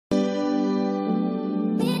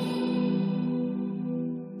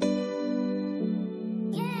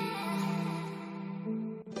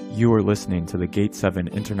You are listening to the Gate 7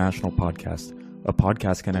 International Podcast, a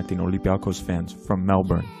podcast connecting Olympiacos fans from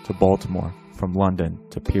Melbourne to Baltimore, from London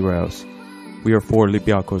to Piraeus. We are 4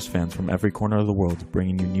 Olympiacos fans from every corner of the world,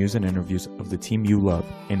 bringing you news and interviews of the team you love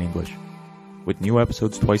in English. With new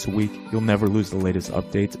episodes twice a week, you'll never lose the latest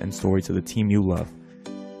updates and stories of the team you love.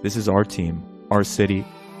 This is our team, our city,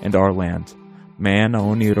 and our land. Man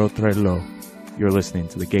Aoniro Trello. You're listening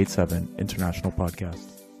to the Gate 7 International Podcast.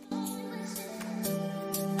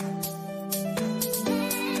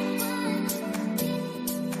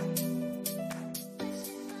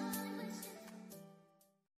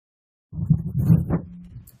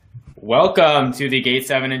 Welcome to the Gate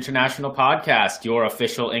 7 International Podcast, your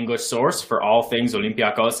official English source for all things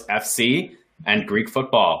Olympiacos FC and Greek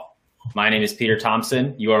football. My name is Peter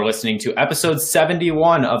Thompson. You are listening to episode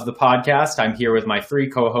 71 of the podcast. I'm here with my 3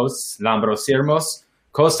 co-hosts, Lambros Sirmos,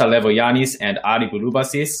 Costa Levoyanis, and Ari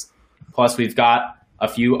Bouloubasis. Plus, we've got a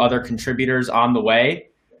few other contributors on the way.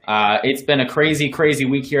 It's been a crazy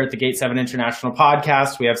week here at the Gate 7 International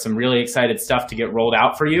Podcast. We have some really excited stuff to get rolled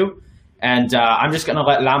out for you. And I'm just going to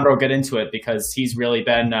let Lambro get into it because he's really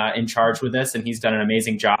been in charge with this and he's done an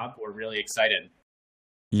amazing job. We're really excited.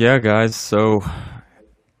 Yeah, guys. So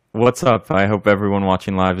what's up? I hope everyone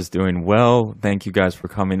watching live is doing well. Thank you guys for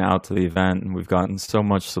coming out to the event. And we've gotten so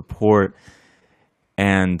much support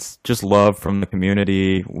and just love from the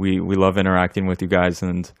community. We love interacting with you guys.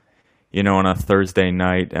 And, you know, on a Thursday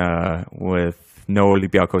night with no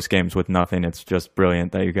Olympiacos games, with nothing, it's just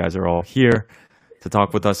brilliant that you guys are all here to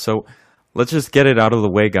talk with us. So let's just get it out of the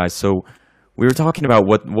way, guys. So we were talking about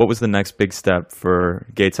what was the next big step for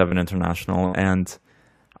Gate 7 International, and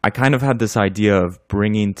I kind of had this idea of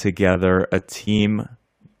bringing together a team.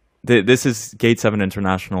 This is Gate 7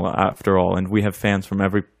 International after all, and we have fans from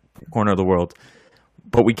every corner of the world,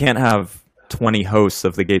 but we can't have 20 hosts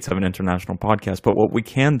of the Gate 7 International podcast. But what we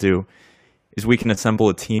can do is we can assemble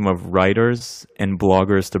a team of writers and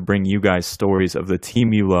bloggers to bring you guys stories of the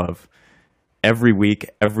team you love every week,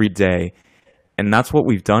 every day. And that's what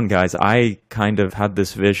we've done, guys. I kind of had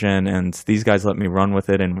this vision and these guys let me run with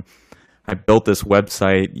it. And I built this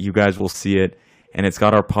website. You guys will see it. And it's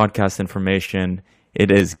got our podcast information.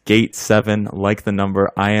 It is gate7, like the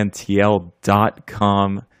number, intl.com.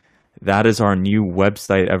 That is our new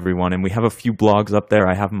website, everyone. And we have a few blogs up there.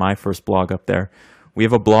 I have my first blog up there. We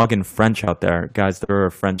have a blog in French out there. Guys, there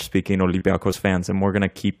are French-speaking Olympiacos fans, and we're going to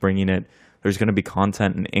keep bringing it. There's going to be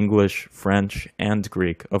content in English, French, and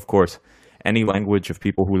Greek. Of course, any language of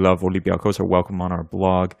people who love Olympiacos are welcome on our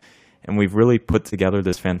blog. And we've really put together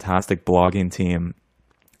this fantastic blogging team.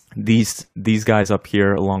 These guys up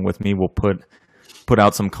here, along with me, will put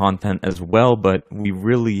out some content as well. But we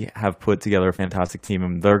really have put together a fantastic team,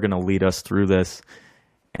 and they're going to lead us through this.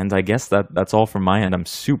 And I guess that's all from my end. I'm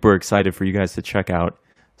super excited for you guys to check out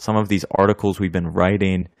some of these articles we've been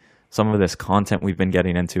writing, some of this content we've been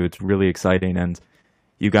getting into. It's really exciting, and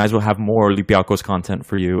you guys will have more Olympiacos content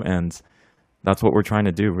for you, and that's what we're trying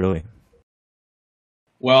to do, really.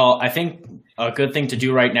 Well, I think a good thing to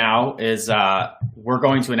do right now is we're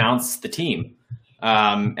going to announce the team.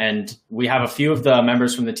 And we have a few of the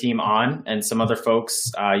members from the team on, and some other folks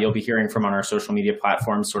you'll be hearing from on our social media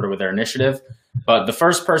platforms, sort of with their initiative. But the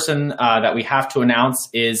first person that we have to announce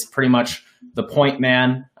is pretty much the point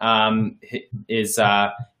man, is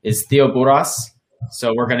Theo Buras.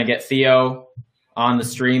 So we're going to get Theo on the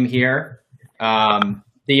stream here.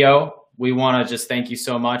 Theo, we want to just thank you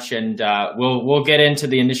so much, and we'll get into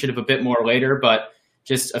the initiative a bit more later, but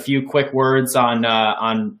just a few quick words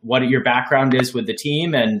on what your background is with the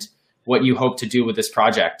team and what you hope to do with this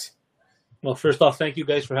project. Well, first off, thank you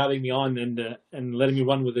guys for having me on and letting me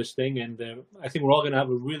run with this thing. And I think we're all going to have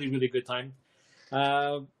a really good time.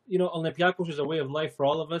 You know, Olympiacos is a way of life for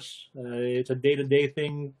all of us. It's a day-to-day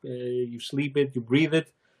thing. You sleep it, you breathe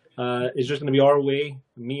it. It's just going to be our way,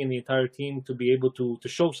 me and the entire team, to be able to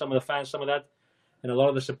show some of the fans some of that, and a lot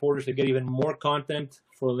of the supporters to get even more content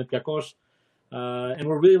for Olympiacos. And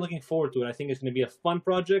we're really looking forward to it. I think it's going to be a fun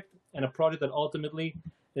project, and a project that ultimately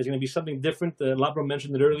is going to be something different. Labro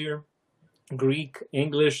mentioned it earlier. Greek,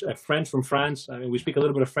 English, French from France. I mean, we speak a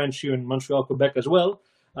little bit of French here in Montreal, Quebec as well.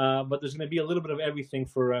 But there's going to be a little bit of everything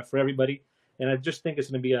for everybody. And I just think it's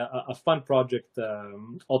going to be a fun project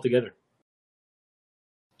altogether.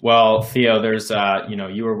 Well, Theo, there's,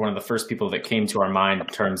 you were one of the first people that came to our mind in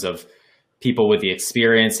terms of people with the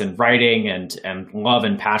experience in writing and love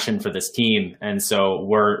and passion for this team. And so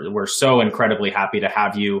we're so incredibly happy to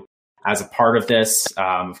have you as a part of this.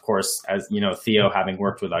 Of course, as you know, Theo, having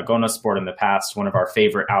worked with Agona Sport in the past, one of our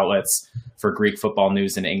favorite outlets for Greek football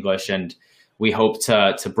news in English. And we hope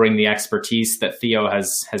to bring the expertise that Theo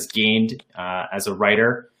has gained as a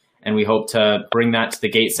writer and we hope to bring that to the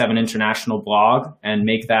Gate 7 International blog and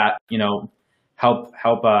make that,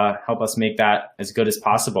 help us make that as good as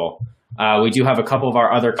possible. We do have a couple of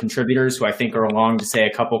our other contributors who I think are along to say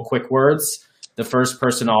a couple quick words. The first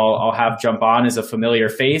person I'll have jump on is a familiar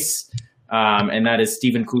face, and that is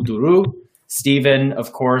Stephen Coutourou. Stephen,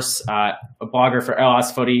 of course, a blogger for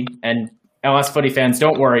LS Footy, and LS Footy fans,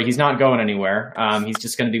 don't worry, he's not going anywhere. He's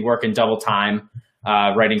just going to be working double time,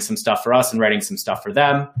 writing some stuff for us and writing some stuff for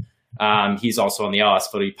them. He's also on the LS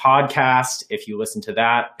Footy podcast. If you listen to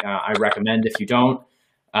that, I recommend. If you don't,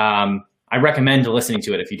 I recommend listening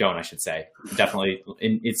to it. If you don't, I should say, definitely,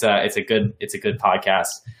 it's a good podcast.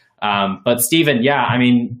 But Stephen, yeah, I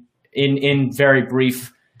mean, in very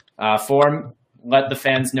brief form, let the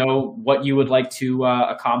fans know what you would like to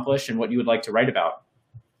accomplish and what you would like to write about.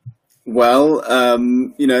 Well,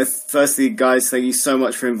 firstly, guys, thank you so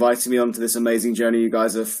much for inviting me onto this amazing journey you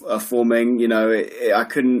guys are forming.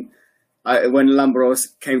 When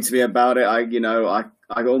Lambros came to me about it,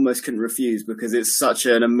 I almost couldn't refuse, because it's such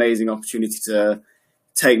an amazing opportunity to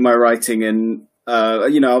take my writing and,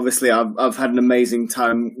 obviously I've had an amazing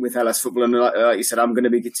time with LS Football, and like you said, I'm going to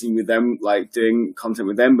be continuing with them, like doing content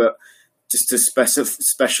with them, but just to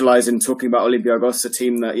specialize in talking about Olympiacos, a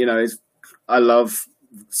team that, I love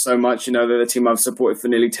so much. They're the team I've supported for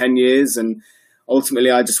nearly 10 years. And ultimately,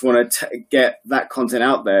 I just want to get that content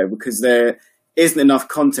out there, because there isn't enough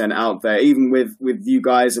content out there, even with you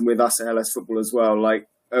guys and with us at LS Football as well. Like,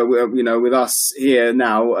 with us here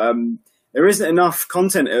now, there isn't enough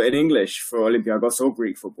content in English for Olympiacos or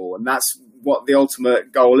Greek football. And that's what the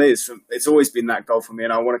ultimate goal is. It's always been that goal for me.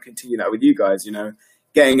 And I want to continue that with you guys,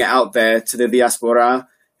 getting it out there to the diaspora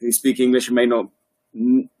who speak English and may not,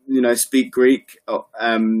 speak Greek,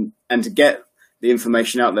 and to get the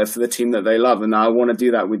information out there for the team that they love. And I want to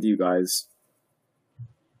do that with you guys.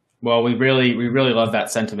 Well, we really love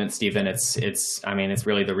that sentiment, Stephen. It's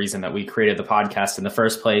really the reason that we created the podcast in the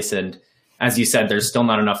first place. And as you said, there's still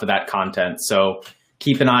not enough of that content. So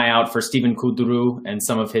keep an eye out for Stephen Coutourou and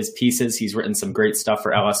some of his pieces. He's written some great stuff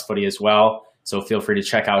for LS Footy as well. So feel free to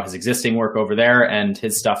check out his existing work over there, and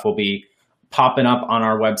his stuff will be popping up on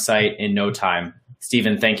our website in no time.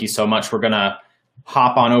 Stephen, thank you so much. We're going to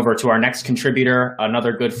hop on over to our next contributor,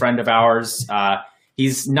 another good friend of ours.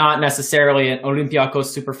 He's not necessarily an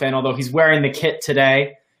Olympiacos superfan, although he's wearing the kit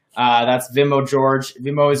today. That's Vimo George.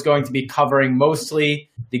 Vimo is going to be covering mostly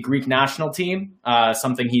the Greek national team,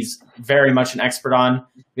 something he's very much an expert on.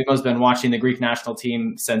 Vimo's been watching the Greek national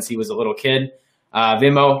team since he was a little kid.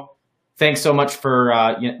 Vimo, thanks so much for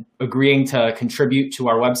agreeing to contribute to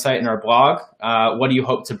our website and our blog. What do you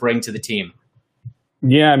hope to bring to the team?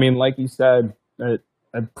 Yeah, I mean, like you said,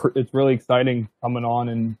 it's really exciting coming on,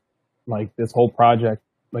 and like this whole project,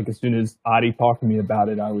 like as soon as Adi talked to me about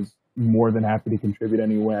it, I was more than happy to contribute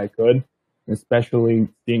any way I could, especially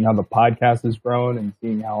seeing how the podcast has grown and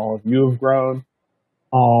seeing how all of you have grown.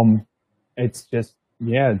 It's just,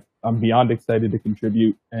 yeah, I'm beyond excited to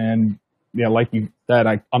contribute. And yeah, like you said,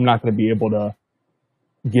 I'm not going to be able to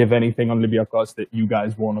give anything on Olympiacos that you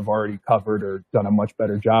guys won't have already covered or done a much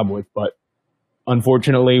better job with. But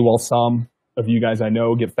unfortunately, while some of you guys I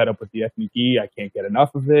know get fed up with the FMT, I can't get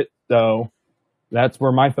enough of it. So that's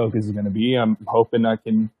where my focus is going to be. I'm hoping I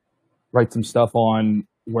can write some stuff on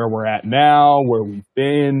where we're at now, where we've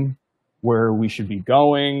been, where we should be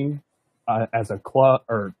going as a club,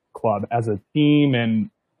 as a team, and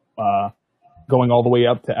going all the way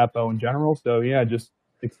up to EPO in general. So yeah, just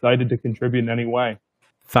excited to contribute in any way.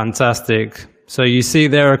 Fantastic. So you see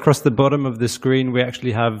there across the bottom of the screen, we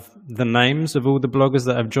actually have the names of all the bloggers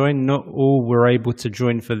that have joined. Not all were able to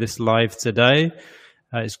join for this live today.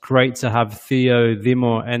 It's great to have Theo,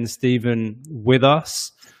 Vimo, and Stephen with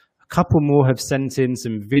us. A couple more have sent in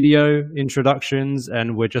some video introductions,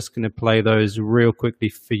 and we're just going to play those real quickly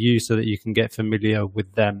for you so that you can get familiar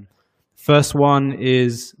with them. First one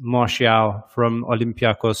is Martial from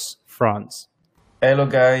Olympiacos, France. Hello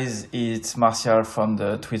guys, it's Martial from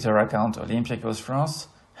the Twitter account Olympiacos France.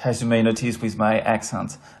 As you may notice with my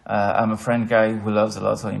accent, I'm a French guy who loves a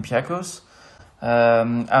lot Olympiacos.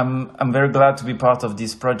 I'm very glad to be part of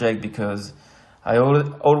this project because I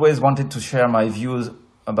always wanted to share my views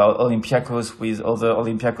about Olympiacos with other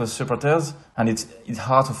Olympiacos supporters, and it's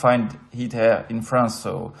hard to find it here in France.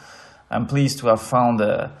 So I'm pleased to have found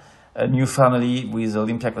a new family with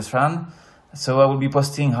Olympiacos fan. So I will be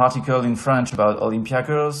posting articles in French about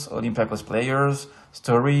Olympiacos, Olympiacos players,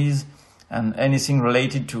 stories, and anything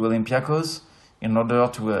related to Olympiacos in order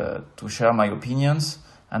to share my opinions.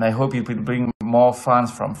 And I hope it will bring more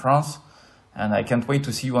fans from France. And I can't wait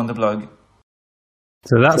to see you on the blog.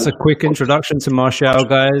 So that's a quick introduction to Martial,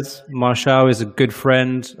 guys. Martial is a good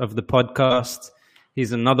friend of the podcast.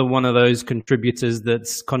 He's another one of those contributors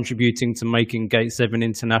that's contributing to making Gate 7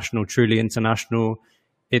 International truly international.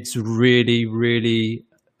 It's really, really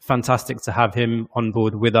fantastic to have him on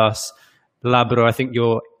board with us. Labro, I think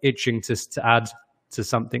you're itching to add to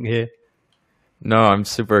something here. No, I'm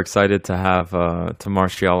super excited to have to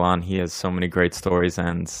Martial on. He has so many great stories,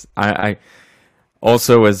 and I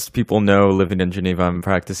also, as people know, living in Geneva, I'm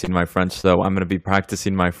practicing my French, so I'm going to be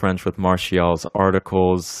practicing my French with Martial's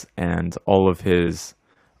articles and all of his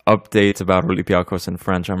updates about Olympiacos in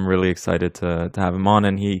French. I'm really excited to have him on,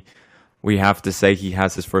 and we have to say he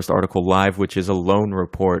has his first article live, which is a loan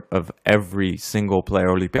report of every single player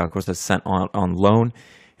Olympiacos has sent on loan.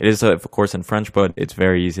 It is, of course, in French, but it's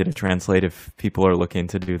very easy to translate if people are looking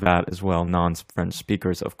to do that as well, non-French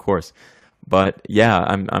speakers, of course. But yeah,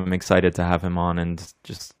 I'm excited to have him on, and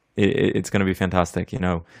just it's going to be fantastic. You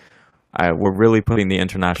know, we're really putting the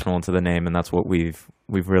international into the name, and that's what we've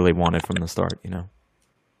really wanted from the start. You know.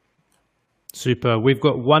 Super. We've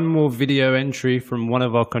got one more video entry from one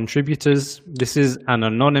of our contributors. This is an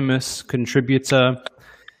anonymous contributor.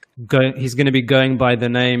 He's going to be going by the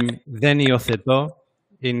name Deniotheto.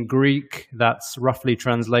 In Greek, that's roughly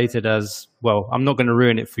translated as, well, I'm not going to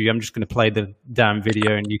ruin it for you. I'm just going to play the damn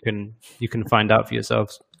video and you can find out for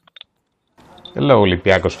yourselves. Hello,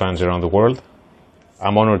 Olympiacos fans around the world.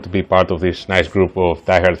 I'm honored to be part of this nice group of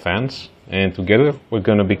diehard fans, and together we're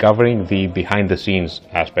going to be covering the behind-the-scenes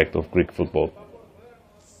aspect of Greek football.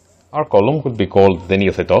 Our column would be called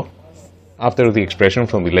Deniotheto, after the expression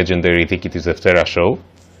from the legendary Dikitis Deftera show,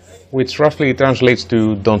 which roughly translates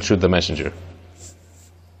to "don't shoot the messenger."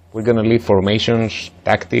 We're going to leave formations,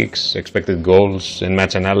 tactics, expected goals, and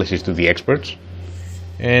match analysis to the experts.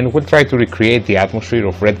 And we'll try to recreate the atmosphere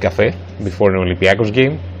of Red Cafe before an Olympiacos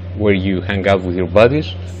game, where you hang out with your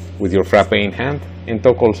buddies, with your frappe in hand, and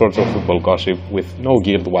talk all sorts of football gossip with no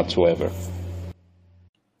guilt whatsoever.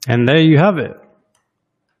 And there you have it.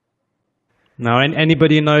 Now,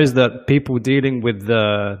 anybody knows that people dealing with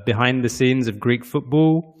the behind the scenes of Greek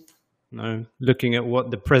football, you know, looking at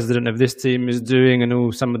what the president of this team is doing and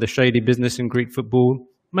all some of the shady business in Greek football,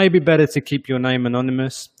 maybe better to keep your name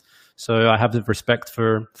anonymous. So I have the respect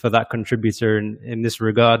for that contributor in this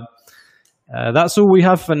regard. That's all we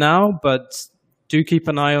have for now, but do keep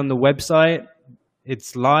an eye on the website.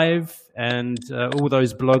 It's live, and all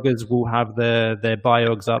those bloggers will have their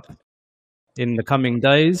biogs up in the coming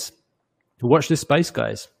days. Watch this space,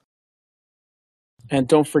 guys. And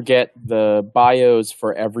don't forget, the bios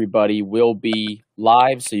for everybody will be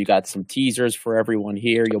live. So you got some teasers for everyone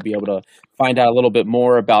here. You'll be able to find out a little bit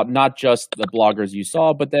more about not just the bloggers you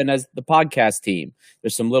saw, but then as the podcast team.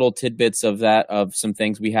 There's some little tidbits of that, of some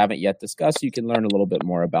things we haven't yet discussed. So you can learn a little bit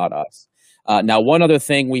more about us. Now, one other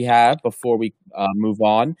thing we have before we move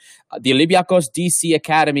on. The Olympiacos DC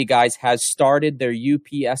Academy, guys, has started their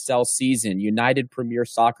UPSL season, United Premier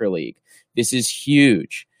Soccer League. This is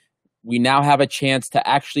huge. We now have a chance to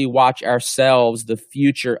actually watch ourselves the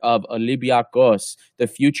future of Olympiacos, the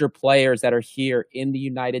future players that are here in the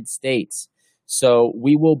United States. So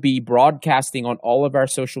we will be broadcasting on all of our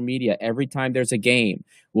social media every time there's a game.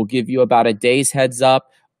 We'll give you about a day's heads up.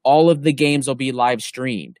 All of the games will be live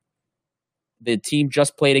streamed. The team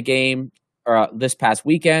just played a game this past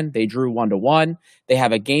weekend. They drew 1-1. They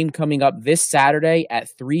have a game coming up this Saturday at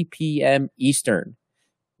 3 p.m. Eastern.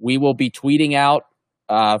 We will be tweeting out,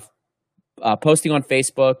 posting on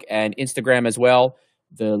Facebook and Instagram as well,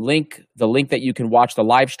 the link that you can watch the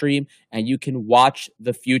live stream and you can watch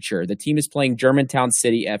the future. The team is playing Germantown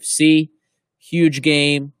City FC. Huge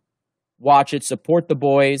game. Watch it. Support the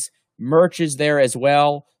boys. Merch is there as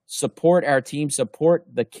well. Support our team. Support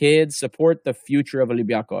the kids. Support the future of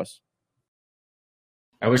Olympiacos.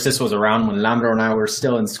 I wish this was around when Lambro and I were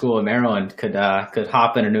still in school in Maryland, could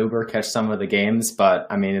hop in an Uber, catch some of the games. But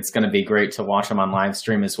I mean, it's going to be great to watch them on live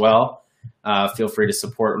stream as well. Feel free to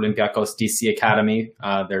support Olympiacos DC Academy.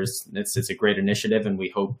 It's a great initiative, and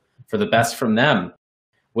we hope for the best from them.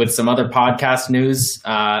 With some other podcast news,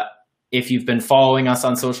 if you've been following us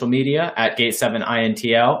on social media at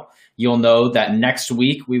Gate7INTL, you'll know that next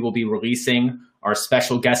week we will be releasing our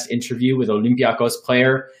special guest interview with Olympiacos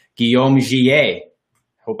player Guillaume Gillet.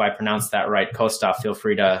 Hope I pronounced that right. Costa, feel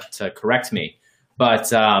free to correct me.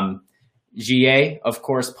 But Gillet, of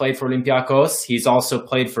course, played for Olympiacos. He's also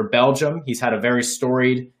played for Belgium. He's had a very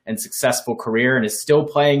storied and successful career and is still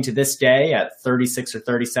playing to this day at 36 or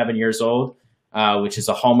 37 years old, which is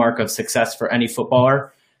a hallmark of success for any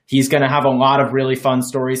footballer. He's going to have a lot of really fun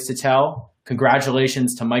stories to tell.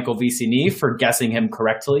 Congratulations to Michael Vicini for guessing him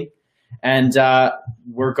correctly. And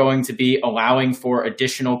we're going to be allowing for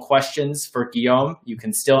additional questions for Guillaume. You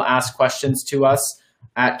can still ask questions to us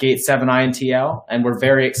at Gate7INTL, and we're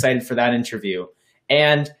very excited for that interview.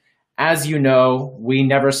 And as you know, we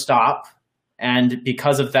never stop. And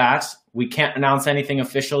because of that, we can't announce anything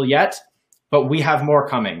official yet, but we have more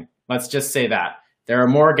coming. Let's just say that. There are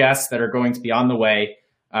more guests that are going to be on the way.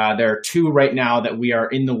 There are 2 right now that we are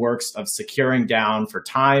in the works of securing down for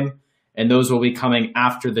time, and those will be coming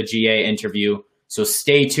after the GA interview. So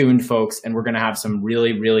stay tuned, folks, and we're going to have some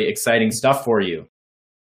really, really exciting stuff for you.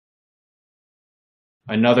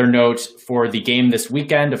 Another note for the game this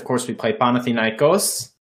weekend, of course, we play Panathinaikos.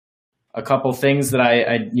 A couple things that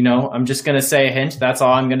I'm just going to say a hint. That's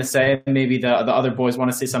all I'm going to say. Maybe the other boys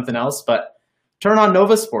want to say something else, but turn on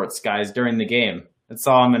Nova Sports, guys, during the game. That's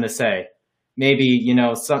all I'm going to say. Maybe,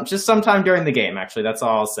 just sometime during the game, actually. That's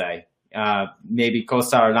all I'll say. Maybe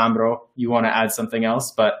Costa or Lambro, you want to add something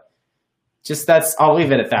else, but I'll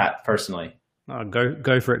leave it at that, personally.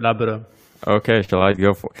 Go for it, Labrador. Okay, shall I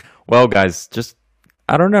go for it? Well, guys,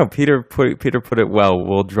 I don't know. Peter put it well.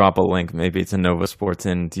 We'll drop a link maybe to Nova Sports,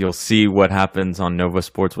 and you'll see what happens on Nova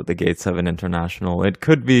Sports with the Gate 7 International. It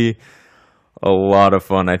could be a lot of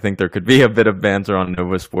fun. I think there could be a bit of banter on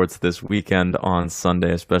Nova Sports this weekend on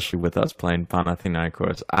Sunday, especially with us playing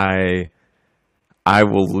Panathinaikos. I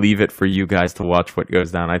will leave it for you guys to watch what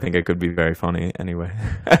goes down. I think it could be very funny anyway.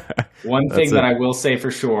 One thing that I will say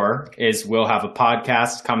for sure is we'll have a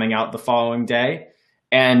podcast coming out the following day.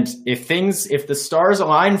 And if the stars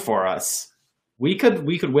align for us, we could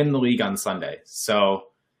win the league on Sunday. So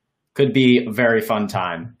could be a very fun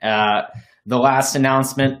time. The last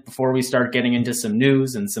announcement before we start getting into some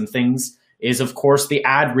news and some things is, of course, the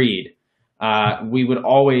ad read. We would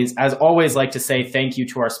always like to say thank you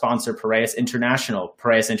to our sponsor, Piraeus International.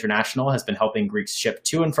 Piraeus International has been helping Greeks ship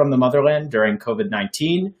to and from the motherland during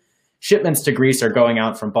COVID-19. Shipments to Greece are going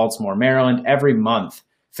out from Baltimore, Maryland every month.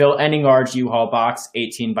 Fill any large U-Haul box,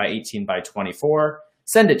 18 by 18 by 24.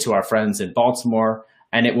 Send it to our friends in Baltimore,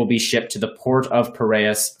 and it will be shipped to the port of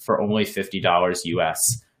Piraeus for only $50 US.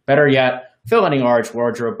 Better yet, fill any large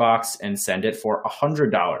wardrobe box and send it for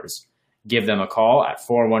 $100. Give them a call at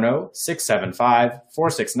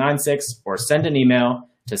 410-675-4696 or send an email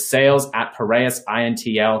to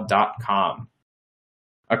sales@piraeusintl.com.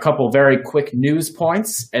 A couple very quick news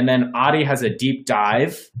points, and then Adi has a deep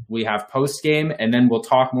dive. We have post-game, and then we'll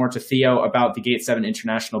talk more to Theo about the Gate 7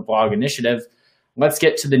 International blog initiative. Let's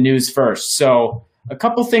get to the news first. So a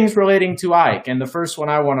couple things relating to AEK, and the first one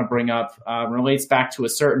I want to bring up relates back to a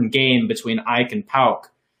certain game between AEK and PAOK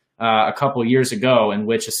a couple years ago, in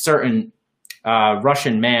which a certain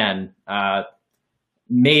Russian man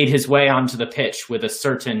made his way onto the pitch with a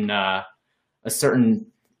certain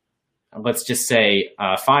let's just say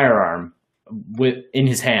firearm in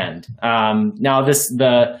his hand. Now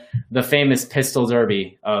the famous pistol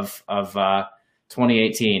derby of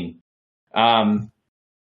 2018.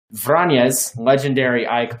 Vranjes, legendary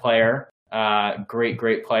AEK player,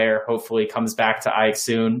 great player, hopefully comes back to AEK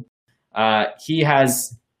soon. He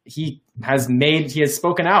has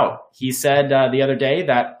spoken out. He said the other day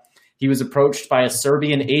that he was approached by a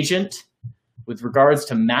Serbian agent with regards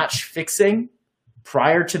to match fixing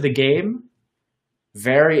prior to the game.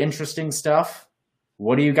 Very interesting stuff.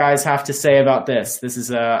 What do you guys have to say about this? This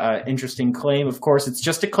is a interesting claim. Of course, it's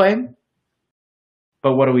just a claim,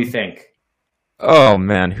 but what do we think? Oh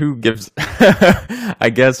man, who gives?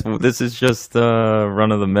 I guess this is just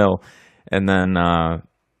run of the mill, and then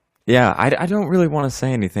yeah, I don't really want to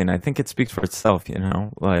say anything. I think it speaks for itself,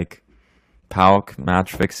 like PAOK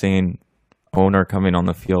match fixing, owner coming on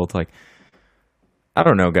the field. Like, I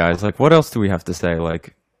don't know, guys. Like, what else do we have to say?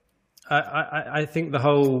 Like, I think the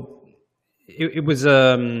whole it was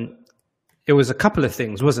a couple of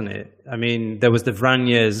things, wasn't it? I mean, there was the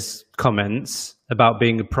Vranjes comments about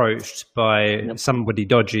being approached by somebody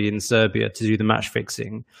dodgy in Serbia to do the match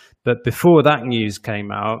fixing, but before that news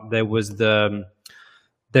came out, there was the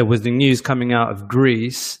news coming out of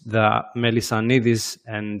Greece that Melissanidis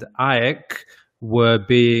and AEK were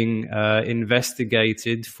being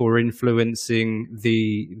investigated for influencing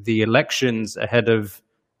the elections ahead of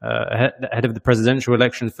the presidential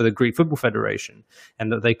elections for the Greek Football Federation,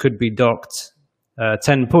 and that they could be docked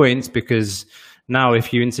 10 points because now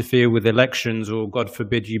if you interfere with elections, or God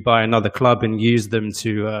forbid you buy another club and use them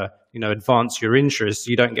to advance your interests,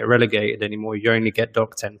 you don't get relegated anymore. You only get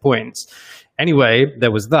docked 10 points. Anyway,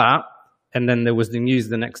 there was that, and then there was the news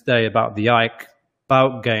the next day about the AEK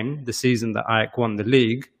PAOK game, the season that AEK won the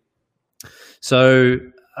league. So,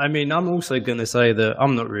 I mean, I'm also going to say that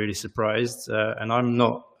I'm not really surprised, and I'm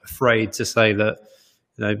not afraid to say that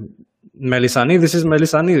Melissanidis is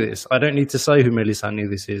Melissanidis. I don't need to say who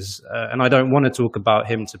Melissanidis is. And I don't want to talk about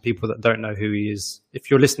him to people that don't know who he is. If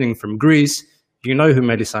you're listening from Greece, you know who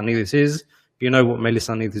Melissanidis is. You know what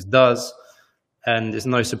Melissanidis does. And it's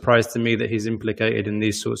no surprise to me that he's implicated in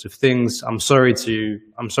these sorts of things. I'm sorry to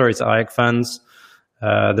AEK fans,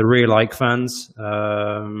 the real AEK fans.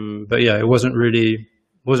 But yeah, it wasn't really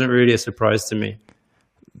a surprise to me.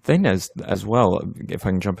 Thing is, as well, if I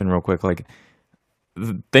can jump in real quick, like,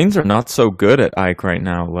 things are not so good at AEK right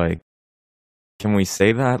now. Like, can we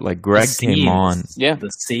say that? Like, Greg came on. Yeah. The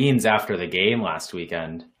scenes after the game last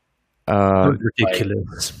weekend.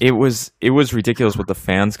 Ridiculous. It was ridiculous with the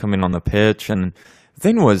fans coming on the pitch. And the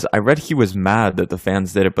thing was, I read he was mad that the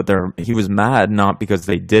fans did it, but he was mad not because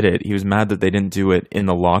they did it. He was mad that they didn't do it in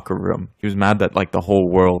the locker room. He was mad that, like, the whole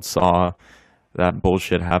world saw that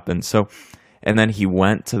bullshit happen. So, and then he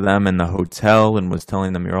went to them in the hotel and was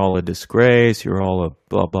telling them, you're all a disgrace, you're all a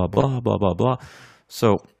blah, blah, blah, blah, blah, blah.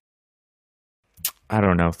 So, I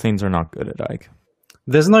don't know. Things are not good at AEK.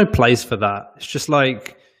 There's no place for that. It's just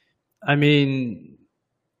like, I mean,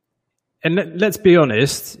 and let's be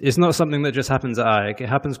honest, it's not something that just happens at AEK. It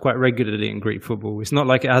happens quite regularly in Greek football. It's not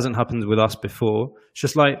like it hasn't happened with us before. It's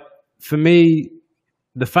just like, for me,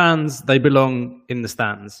 the fans, they belong in the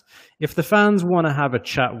stands. If the fans want to have a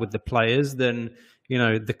chat with the players, then, you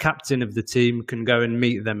know, the captain of the team can go and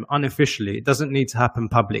meet them unofficially. It doesn't need to happen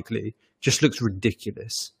publicly. It just looks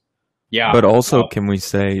ridiculous. Yeah. But also, can we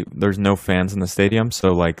say there's no fans in the stadium, so,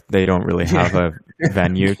 like, they don't really have a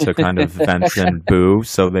venue to kind of vent and boo,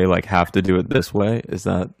 so they, like, have to do it this way? Is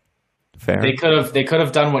that fair? They could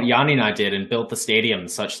have done what Yanni and I did and built the stadium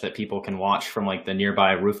such that people can watch from, like, the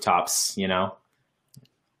nearby rooftops, you know?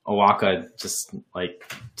 Owaka, just, like,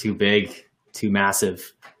 too big, too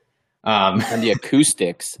massive. And the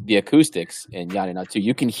acoustics in Yanina too.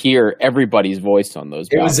 You can hear everybody's voice on those.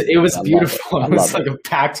 It was beautiful. It was like a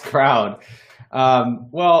packed crowd.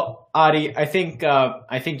 Well, Adi, I think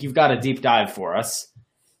you've got a deep dive for us,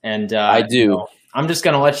 and I do. You know, I'm just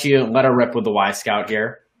gonna let her rip with the Y Scout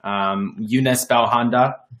here. Younes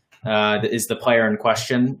Belhanda is the player in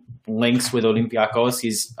question. Links with Olympiacos.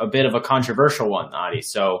 He's a bit of a controversial one, Adi.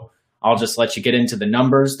 So I'll just let you get into the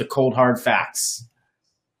numbers, the cold hard facts.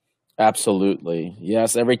 Absolutely.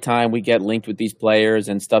 Yes, every time we get linked with these players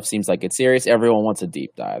and stuff seems like it's serious, everyone wants a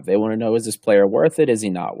deep dive. They want to know, is this player worth it? Is he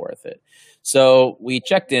not worth it? So we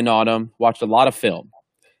checked in on him, watched a lot of film.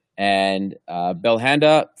 And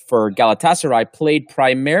Belhanda for Galatasaray played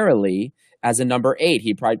primarily as a number 8.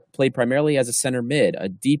 He played primarily as a center mid, a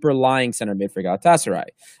deeper lying center mid for Galatasaray.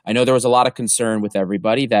 I know there was a lot of concern with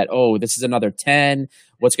everybody that, oh, this is another 10.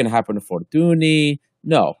 What's going to happen to Fortuny?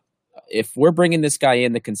 No. If we're bringing this guy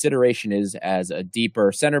in, the consideration is as a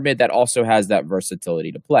deeper center mid that also has that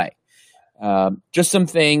versatility to play. Just some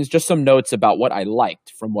things, just some notes about what I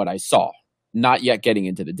liked from what I saw, not yet getting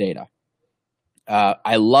into the data.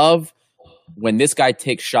 I love when this guy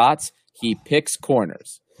takes shots, he picks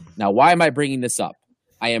corners. Now, why am I bringing this up?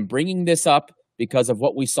 I am bringing this up because of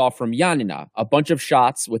what we saw from Yanina, a bunch of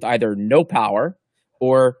shots with either no power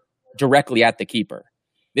or directly at the keeper.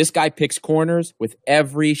 This guy picks corners with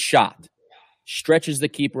every shot, stretches the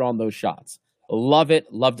keeper on those shots. Love it.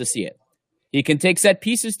 Love to see it. He can take set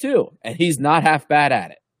pieces too, and he's not half bad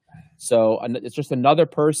at it. So it's just another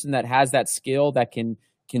person that has that skill that can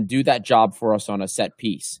do that job for us on a set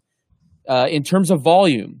piece. In terms of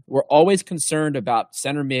volume, we're always concerned about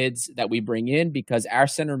center mids that we bring in because our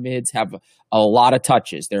center mids have a lot of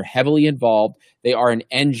touches. They're heavily involved. They are an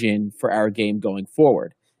engine for our game going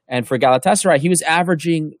forward. And for Galatasaray, he was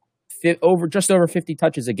averaging just over 50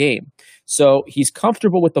 touches a game. So he's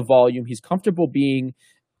comfortable with the volume. He's comfortable being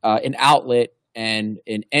an outlet and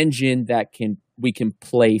an engine that we can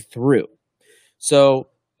play through. So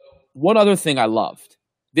one other thing I loved,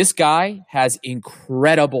 this guy has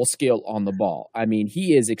incredible skill on the ball. I mean,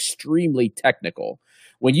 he is extremely technical.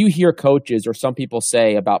 When you hear coaches or some people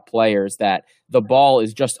say about players that the ball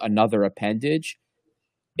is just another appendage,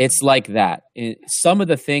 it's like that. Some of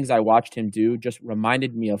the things I watched him do just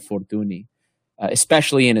reminded me of Fortuny,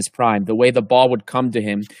 especially in his prime. The way the ball would come to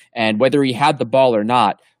him, and whether he had the ball or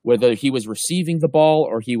not, whether he was receiving the ball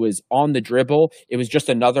or he was on the dribble, it was just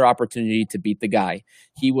another opportunity to beat the guy.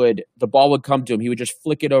 The ball would come to him. He would just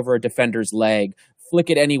flick it over a defender's leg, flick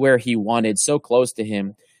it anywhere he wanted, so close to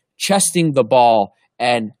him, chesting the ball,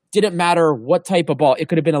 and didn't matter what type of ball. It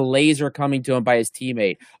could have been a laser coming to him by his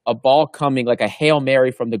teammate, a ball coming like a Hail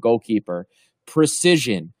Mary from the goalkeeper.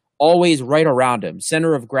 Precision, always right around him,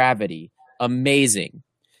 center of gravity, amazing.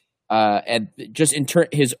 And just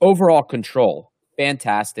his overall control,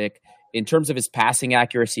 fantastic. in terms of his passing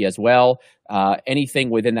accuracy as well, anything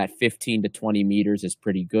within that 15 to 20 meters is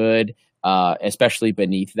pretty good, especially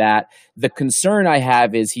beneath that. The concern I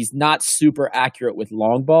have is he's not super accurate with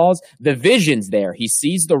long balls. The vision's there. He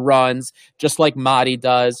sees the runs just like Mari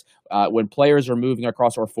does. When players are moving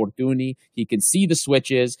across or Fortuny, he can see the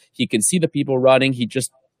switches. He can see the people running. He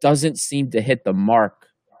just doesn't seem to hit the mark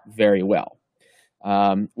very well.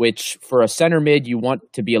 Which for a center mid, you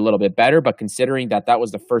want to be a little bit better, but considering that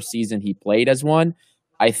was the first season he played as one,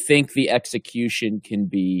 I think the execution can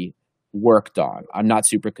be worked on. I'm not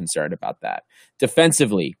super concerned about that.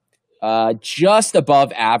 Defensively, just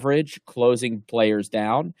above average, closing players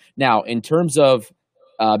down. Now, in terms of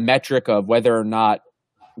metric of whether or not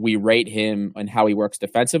we rate him and how he works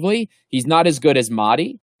defensively, he's not as good as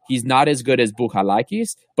Mari. He's not as good as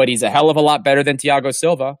Bouchalakis, but he's a hell of a lot better than Thiago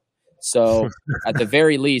Silva. So at the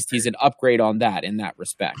very least, he's an upgrade on that in that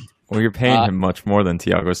respect. Well, you're paying him much more than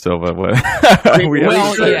Thiago Silva.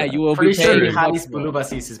 You will be paying him. Haris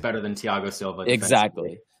Bouloubasis is better than Thiago Silva.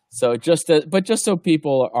 Exactly. So just so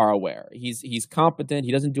people are aware, he's competent.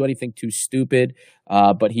 He doesn't do anything too stupid,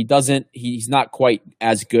 but he's not quite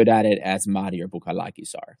as good at it as Mari or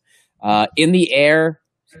Bouchalakis are. In the air,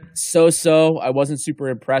 so I wasn't super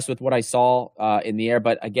impressed with what I saw in the air,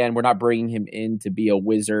 but again, we're not bringing him in to be a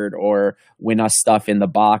wizard or win us stuff in the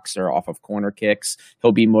box or off of corner kicks.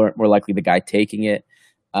 He'll be more likely the guy taking it.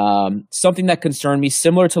 Something that concerned me,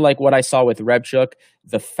 similar to like what I saw with Rebchuk,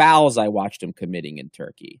 the fouls I watched him committing in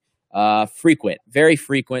Turkey. Frequent, very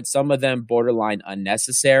frequent, some of them borderline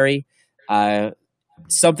unnecessary.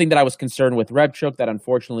 Something that I was concerned with Rebchuk that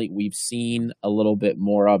unfortunately we've seen a little bit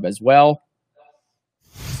more of as well.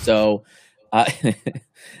 So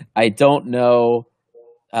I don't know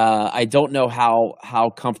how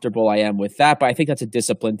comfortable I am with that, but I think that's a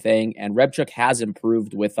discipline thing, and Rebchuk has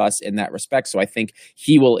improved with us in that respect, so I think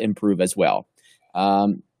he will improve as well.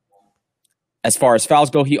 As far as fouls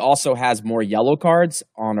go, he also has more yellow cards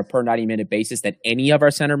on a per 90-minute basis than any of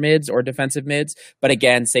our center mids or defensive mids, but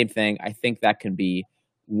again, same thing. I think that can be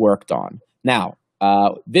worked on. Now,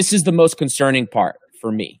 this is the most concerning part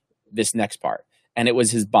for me, this next part. And it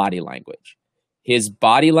was his body language. His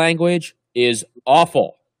body language is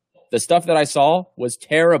awful. The stuff that I saw was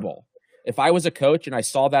terrible. If I was a coach and I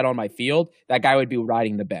saw that on my field, that guy would be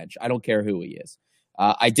riding the bench. I don't care who he is.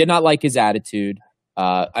 I did not like his attitude.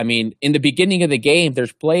 In the beginning of the game,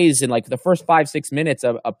 there's plays in like the first 5-6 minutes,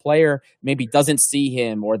 a player maybe doesn't see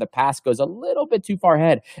him or the pass goes a little bit too far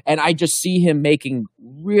ahead. And I just see him making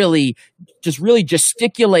really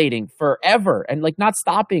gesticulating forever and like not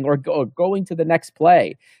stopping or going to the next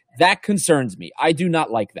play. That concerns me. I do not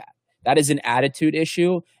like that. That is an attitude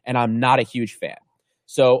issue, and I'm not a huge fan.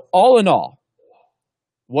 So all in all,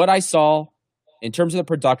 what I saw in terms of the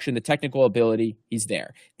production, the technical ability, he's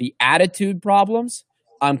there. The attitude problems,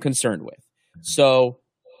 I'm concerned with. So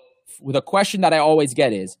the question that I always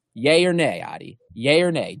get is, yay or nay, Adi? Yay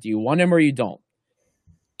or nay? Do you want him or you don't?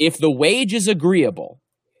 If the wage is agreeable,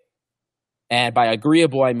 and by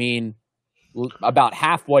agreeable I mean about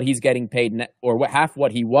half what he's getting paid, or half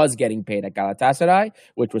what he was getting paid at Galatasaray,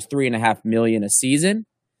 which was $3.5 million a season,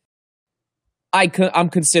 I'm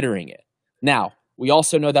considering it. Now, we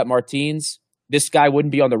also know that Martins, this guy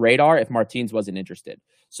wouldn't be on the radar if Martins wasn't interested.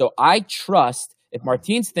 So I trust, if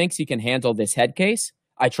Martins thinks he can handle this head case,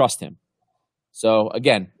 I trust him. So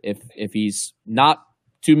again, if he's not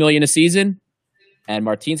 $2 million a season and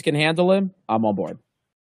Martins can handle him, I'm on board.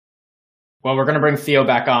 Well, we're going to bring Theo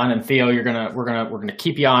back on, and Theo, we're going to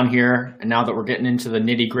keep you on here. And now that we're getting into the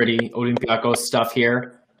nitty-gritty Olympiacos stuff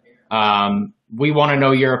here, we want to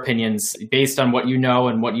know your opinions based on what you know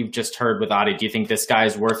and what you've just heard with Adi. Do you think this guy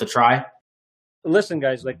is worth a try? Listen,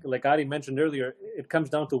 guys, like Adi mentioned earlier, it comes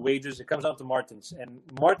down to wages. It comes down to Martins. And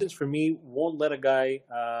Martins, for me, won't let a guy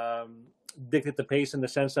dictate the pace in the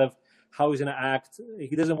sense of how he's going to act.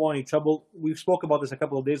 He doesn't want any trouble. We spoke about this a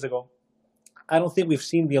couple of days ago. I don't think we've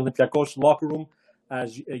seen the Olympiacos locker room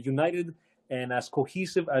as united and as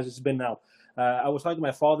cohesive as it's been now. I was talking to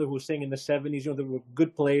my father, who was saying in the 70s, there were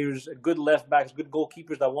good players, good left backs, good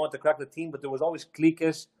goalkeepers that wanted to crack the team, but there was always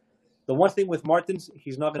cliques. The one thing with Martins,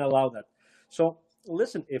 he's not going to allow that. So,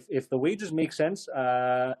 listen, if the wages make sense,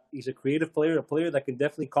 he's a creative player, a player that can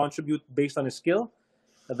definitely contribute based on his skill.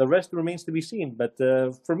 The rest remains to be seen. But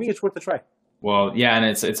for me, it's worth a try. Well, yeah, and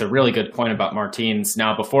it's a really good point about Martins.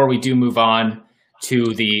 Now, before we do move on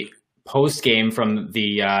to the post-game from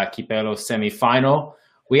the Kipelo semifinal,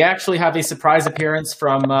 we actually have a surprise appearance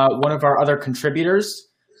from one of our other contributors.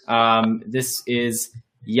 This is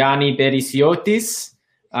Yanni Berisiotis.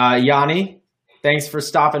 Yanni, Thanks for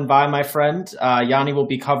stopping by, my friend. Yanni will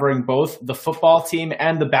be covering both the football team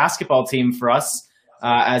and the basketball team for us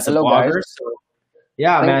as a blogger. Guys. So,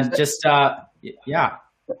 yeah, Thanks. man, just, yeah.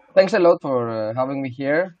 Thanks a lot for having me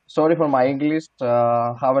here. Sorry for my English.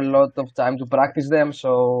 Have a lot of time to practice them.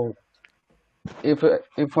 So if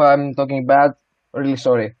I'm talking bad, really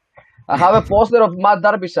sorry. I have a poster of Matt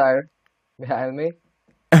Derbyshire behind me.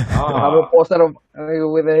 I have a poster of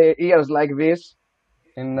with the ears like this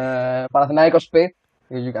in Panathinaikos pit.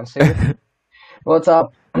 You can see it. What's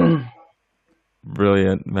up?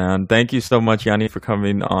 Brilliant, man. Thank you so much, Yanni, for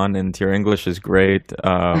coming on. And your English is great.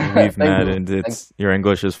 We've met, you. and your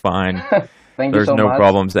English is fine. Thank There's you so no much.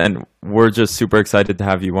 problems. And we're just super excited to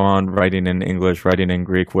have you on, writing in English, writing in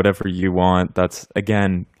Greek, whatever you want. That's,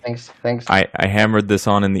 again, Thanks. I hammered this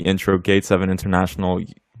on in the intro, Gate 7 International.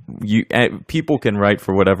 People can write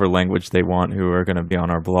for whatever language they want who are going to be on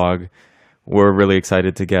our blog. We're really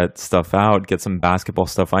excited to get stuff out, get some basketball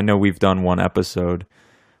stuff. I know we've done one episode.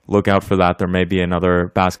 Look out for that. There may be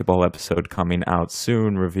another basketball episode coming out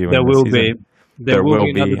soon, reviewing There the will season. be. There will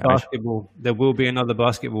be another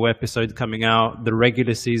basketball episode coming out. The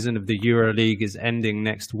regular season of the EuroLeague is ending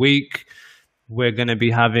next week. We're going to be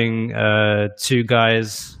having two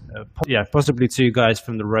guys, possibly two guys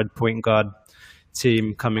from the Red Point Guard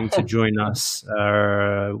team coming to join us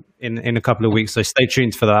in a couple of weeks. So stay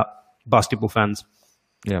tuned for that, basketball fans.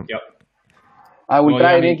 Yeah. Yep. I will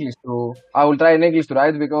try in Yanni. English to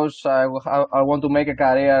write because I want to make a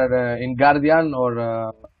career in Guardian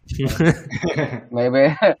or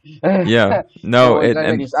maybe. Yeah. No, I will try in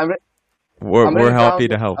English. we're really happy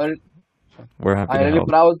proud. to help. We're happy I'm to really help.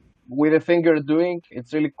 proud with the thing you're doing.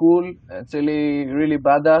 It's really cool. It's really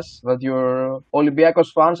badass that your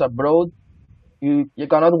Olympiacos fans abroad. You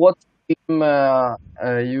cannot watch team.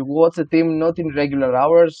 You watch a team not in regular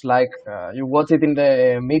hours, like you watch it in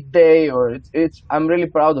the midday, or it's. I'm really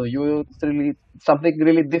proud of you. It's really something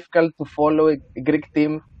really difficult to follow a Greek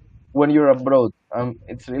team when you're abroad.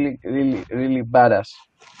 It's really badass.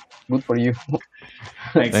 Good for you.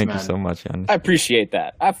 Thanks, Thank man. you so much, Yanni. I appreciate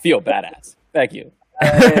that. I feel badass. Thank you.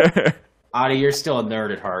 Adi, you're still a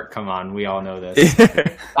nerd at heart. Come on, we all know this.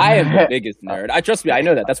 I am the biggest nerd. Trust me, I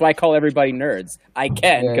know that. That's why I call everybody nerds. I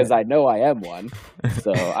can because I know I am one,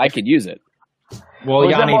 so I could use it. Well,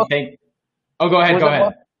 Who's the Yanni, most- go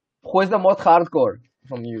ahead. Who is the most hardcore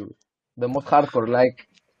from you? The most hardcore,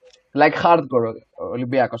 like hardcore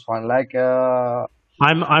Olympiacos fan, like.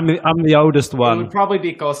 I'm the oldest It one. would probably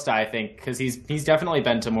be Costa, I think, because he's definitely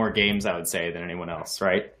been to more games, I would say, than anyone else,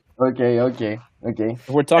 right? Okay. If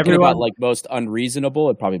we're talking about like most unreasonable,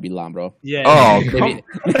 it'd probably be Lambro. Yeah. Oh, Maybe.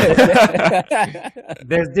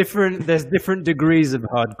 There's different degrees of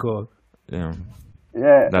hardcore. Yeah.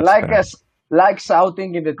 Yeah, That's like fair. like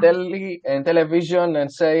shouting in the television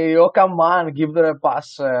and say, "Oh, come on, give the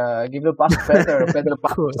pass better Of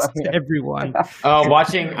pass." course, to everyone.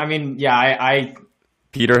 Watching, I mean, yeah, I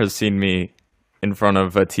Peter has seen me in front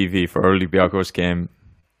of a TV for Olympiacos game.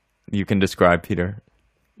 You can describe Peter.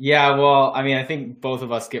 yeah, well, I mean, I think both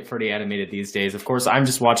of us get pretty animated these days. Of course, I'm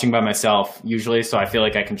just watching by myself usually, so I feel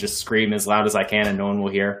like I can just scream as loud as I can and no one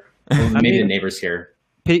will hear. Maybe the neighbors hear.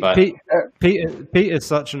 But- Pete is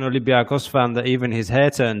such an Olympiacos fan that even his hair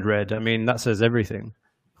turned red. I mean, that says everything.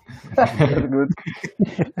 That's good.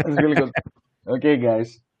 That's really good. Okay,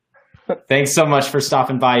 guys. Thanks so much for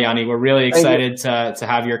stopping by, Yanni. We're really Thank you. excited to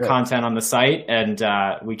have your content on the site, and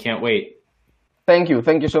we can't wait. Thank you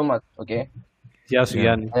so much. Okay. Yes,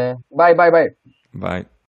 Yeah. again. Bye. Bye.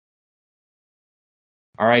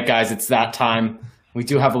 All right, guys, it's that time. We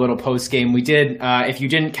do have a little post game. We did, if you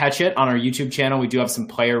didn't catch it on our YouTube channel, we do have some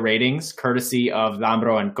player ratings courtesy of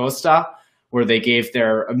Lambro and Costa, where they gave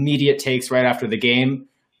their immediate takes right after the game.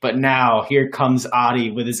 But now here comes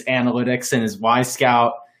Adi with his analytics and his Y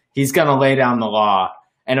Scout. He's going to lay down the law.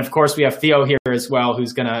 And of course, we have Theo here as well,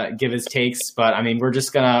 who's going to give his takes. But I mean, we're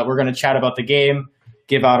going to chat about the game,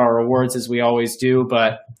 give out our awards as we always do.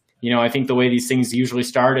 But, I think the way these things usually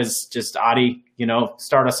start is just Adi,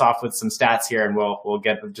 start us off with some stats here and we'll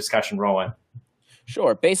get the discussion rolling.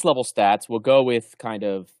 Sure. Base level stats. We'll go with kind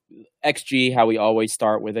of XG, how we always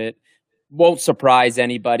start with it. Won't surprise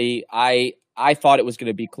anybody. I thought it was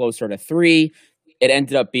going to be closer to 3. It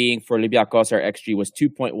ended up being for Olympiacos, our XG was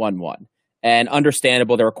 2.11. And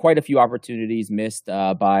understandable, there were quite a few opportunities missed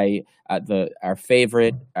by our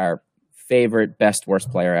favorite best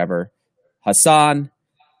worst player ever, Hassan.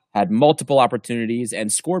 Had multiple opportunities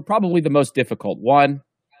and scored probably the most difficult one.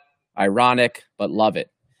 Ironic, but love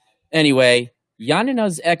it. Anyway,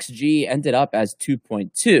 Yanina's XG ended up as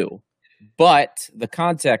 2.2, But the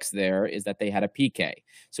context there is that they had a PK.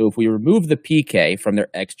 So if we remove the PK from their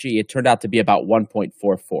XG, it turned out to be about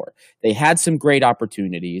 1.44. They had some great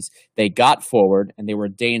opportunities. They got forward, and they were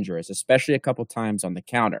dangerous, especially a couple times on the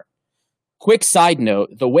counter. Quick side note,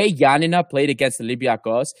 the way Giannina played against the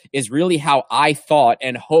Olympiacos is really how I thought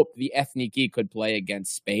and hoped the Ethniki could play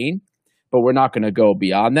against Spain. But we're not going to go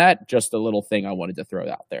beyond that. Just a little thing I wanted to throw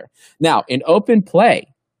out there. Now, in open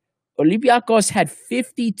play, Olympiacos had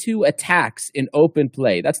 52 attacks in open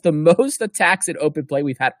play. That's the most attacks in open play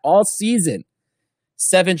we've had all season.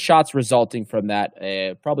 7 shots resulting from that.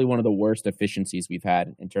 Probably one of the worst efficiencies we've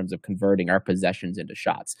had in terms of converting our possessions into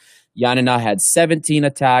shots. Giannina had 17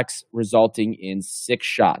 attacks, resulting in 6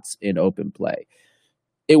 shots in open play.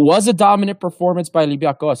 It was a dominant performance by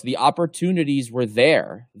Olympiacos. The opportunities were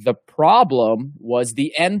there. The problem was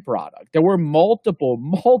the end product. There were multiple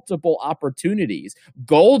opportunities,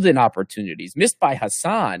 golden opportunities, missed by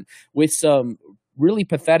Hassan with some really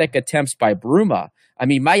pathetic attempts by Bruma. I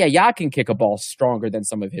mean, Mayaya can kick a ball stronger than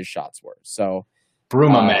some of his shots were. So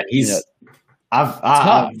Bruma, man, he's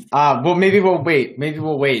well, maybe we'll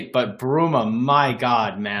wait. But Bruma, my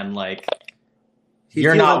God, man, like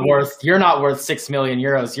you're not worth 6 million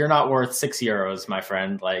euros. You're not worth €6, my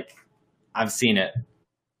friend. Like I've seen it.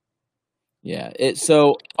 Yeah.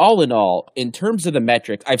 So all in all, in terms of the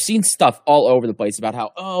metrics, I've seen stuff all over the place about how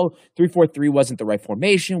 3-4-3 wasn't the right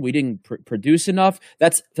formation. We didn't produce enough.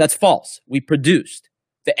 That's false. We produced.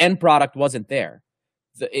 The end product wasn't there.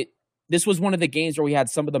 This was one of the games where we had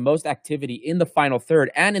some of the most activity in the final third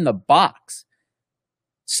and in the box.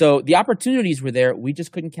 So the opportunities were there. We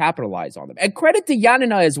just couldn't capitalize on them. And credit to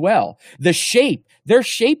Giannina as well. Their shape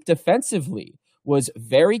defensively was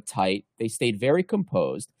very tight. They stayed very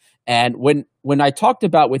composed. And when I talked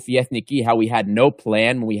about with the Ethniki how we had no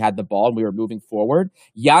plan when we had the ball and we were moving forward,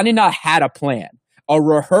 Giannina had a plan. A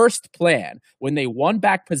rehearsed plan when they won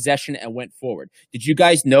back possession and went forward. Did you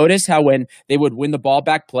guys notice how when they would win the ball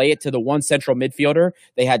back, play it to the one central midfielder,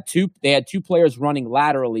 they had two players running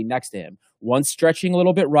laterally next to him. One stretching a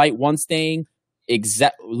little bit right, one staying a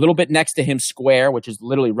little bit next to him square, which is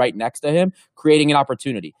literally right next to him, creating an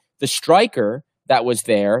opportunity. The striker that was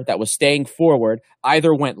there, that was staying forward,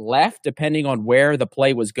 either went left, depending on where the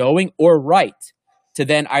play was going, or right, to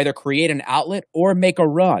then either create an outlet or make a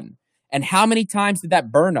run. And how many times did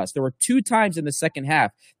that burn us? There were 2 times in the second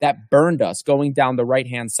half that burned us going down the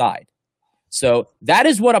right-hand side. So that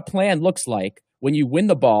is what a plan looks like when you win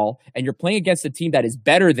the ball and you're playing against a team that is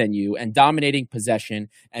better than you and dominating possession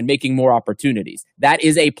and making more opportunities. That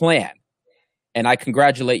is a plan. And I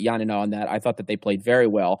congratulate Giannina on that. I thought that they played very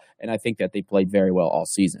well, and I think that they played very well all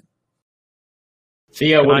season.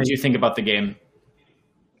 Theo, what did you think about the game?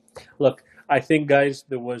 Look, I think, guys,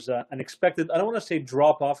 there was an expected, I don't want to say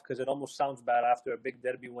drop-off because it almost sounds bad after a big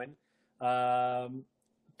derby win.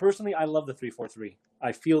 Personally, I love the 3-4-3.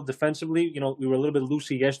 I feel defensively, we were a little bit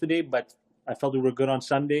loosey yesterday, but I felt we were good on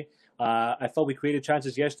Sunday. I felt we created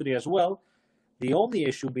chances yesterday as well. The only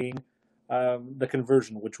issue being the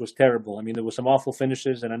conversion, which was terrible. I mean, there were some awful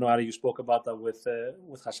finishes, and I know, Ari, you spoke about that with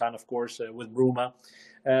Hassan, of course, with Bruma.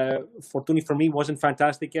 Fortuny, for me, wasn't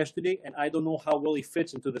fantastic yesterday, and I don't know how well he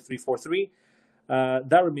fits into the 3-4-3.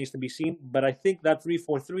 That remains to be seen, but I think that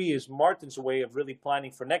 3-4-3 is Martin's way of really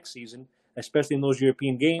planning for next season, especially in those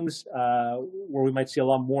European games where we might see a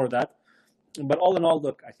lot more of that. But all in all,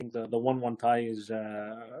 look, I think the 1-1 tie is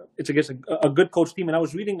it's against a good coach team. And I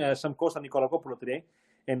was reading some Costa Nikolakopoulos today,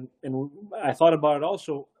 and I thought about it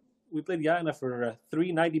also. We played Giannina for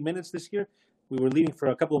 390 minutes this year. We were leading for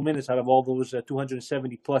a couple of minutes out of all those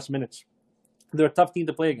 270-plus minutes. They're a tough team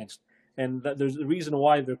to play against. And there's a reason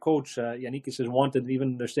why their coach, Yannikis, is wanted,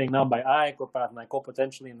 even they're saying now by AEK or Panathinaikos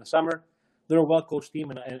potentially in the summer. They're a well-coached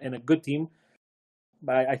team and a good team.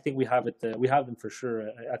 But I think we have them for sure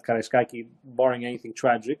at Karaiskaki, barring anything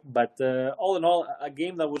tragic. But all in all, a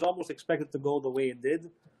game that was almost expected to go the way it did,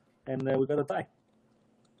 and we got a tie.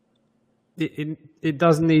 It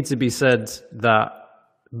does need to be said that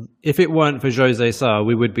if it weren't for Jose Sá,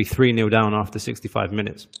 we would be 3-0 down after 65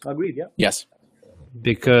 minutes. Agreed, yeah. Yes.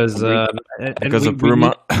 Because of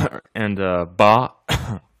Bruma and Ba.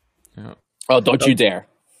 Yeah. Oh, don't you dare.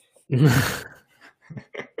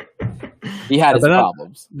 He had his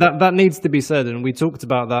problems. That needs to be said, and we talked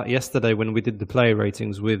about that yesterday when we did the player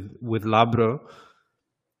ratings with Labro.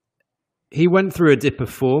 He went through a dip of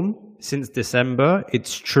form since December.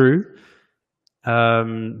 It's true.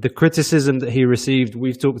 The criticism that he received,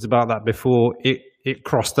 we've talked about that before. It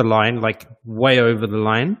crossed the line, like way over the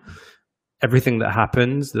line. Everything that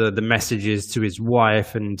happens, the messages to his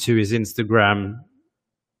wife and to his Instagram,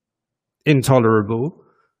 intolerable.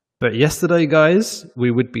 But yesterday, guys,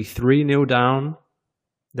 we would be 3-0 down.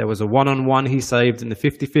 There was a one-on-one he saved in the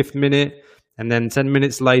 55th minute. And then 10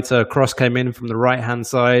 minutes later, a cross came in from the right-hand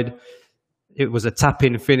side. It was a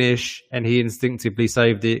tap-in finish, and he instinctively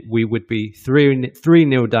saved it. We would be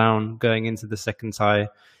 3-0 down going into the second tie.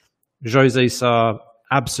 Jose Sá,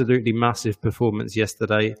 absolutely massive performance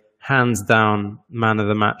yesterday. Hands down, man of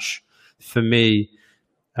the match for me.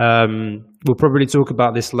 We'll probably talk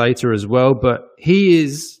about this later as well, but he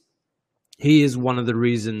is one of the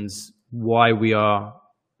reasons why we are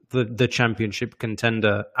the championship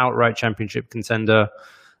contender, outright championship contender.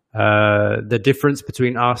 The difference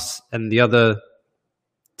between us and the other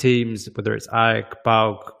teams, whether it's AEK,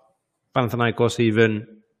 PAOK, Panathinaikos even,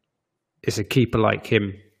 is a keeper like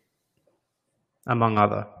him, among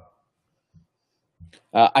other.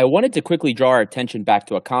 I wanted to quickly draw our attention back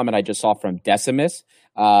to a comment I just saw from Decimus.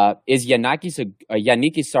 Is Yannikis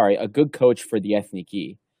a good coach for the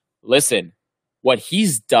Ethniki? Listen, what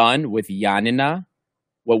he's done with Yanina,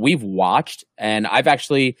 what we've watched, and I've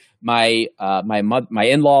actually my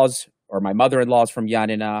in-laws or my mother-in-law's from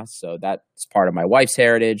Yanina, so that's part of my wife's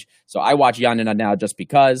heritage. So I watch Yanina now just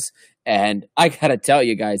because, and I gotta tell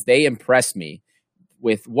you guys, they impress me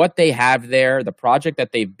with what they have there, the project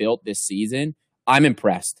that they've built this season. I'm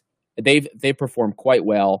impressed. They've performed quite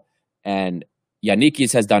well, and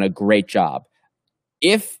Yannikis has done a great job.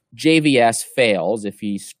 If JVS fails, if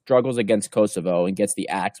he struggles against Kosovo and gets the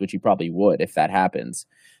axe, which he probably would if that happens,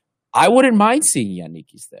 I wouldn't mind seeing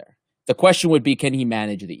Yannikis there. The question would be, can he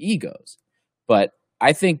manage the egos? But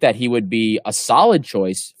I think that he would be a solid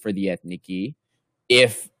choice for the Ethniki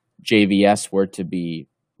if JVS were to be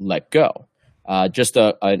let go. Just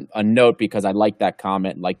a note, because I like that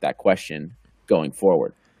comment, like that question going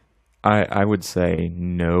forward. I would say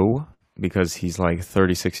no, because he's like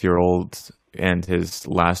 36-year-old and his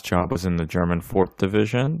last job was in the German 4th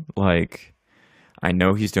division. Like, I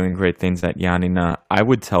know he's doing great things at Yanina. I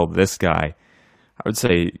would tell this guy, I would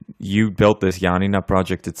say, you built this Yanina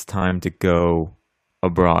project, it's time to go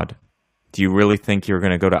abroad. Do you really think you're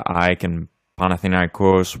going to go to AEK and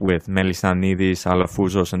Panathinaikos with Melissanidis,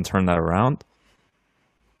 Alafouzos and turn that around?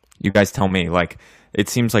 You guys tell me. Like, it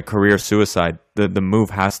seems like career suicide. The move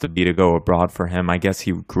has to be to go abroad for him. I guess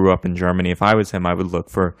he grew up in Germany. If I was him, I would look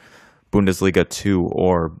for Bundesliga 2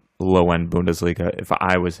 or low-end Bundesliga if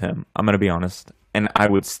I was him. I'm going to be honest. And I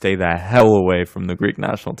would stay the hell away from the Greek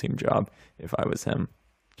national team job if I was him.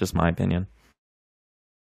 Just my opinion.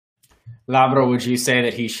 Labro, would you say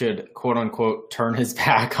that he should, quote-unquote, turn his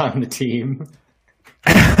back on the team?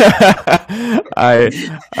 I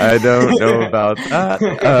don't know about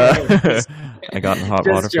that. I got in hot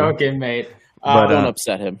water. Just joking, mate. But don't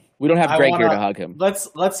upset him. We don't have Greg here to hug him.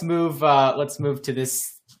 Let's move to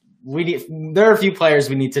this. There are a few players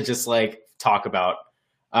we need to just like talk about.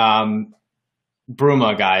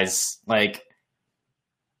 Bruma, guys, like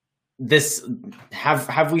this.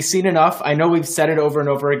 Have we seen enough? I know we've said it over and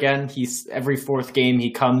over again. He's every fourth game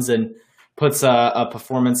he comes and puts a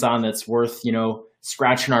performance on that's worth,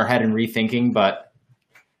 scratching our head and rethinking, but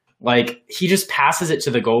like he just passes it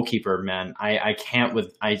to the goalkeeper, man. I can't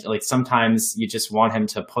sometimes you just want him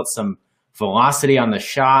to put some velocity on the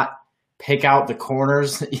shot, pick out the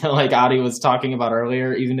corners, like Adi was talking about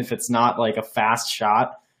earlier, even if it's not like a fast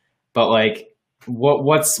shot. But like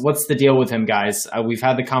what's the deal with him, guys? We've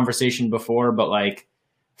had the conversation before, but like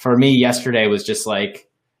for me yesterday was just like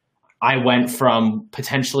I went from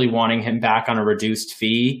potentially wanting him back on a reduced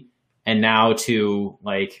fee and now to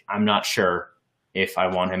like I'm not sure if I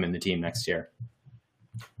want him in the team next year.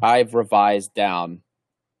 I've revised down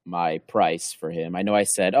my price for him. I know I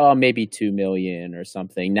said, maybe 2 million or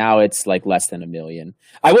something. Now it's like less than 1 million.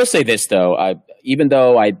 I will say this though, even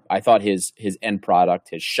though I thought his end product,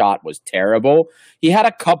 his shot was terrible, he had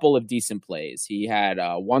a couple of decent plays. He had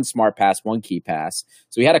one smart pass, one key pass.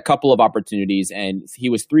 So he had a couple of opportunities and he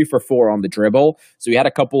was 3 for 4 on the dribble. So he had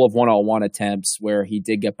a couple of one-on-one attempts where he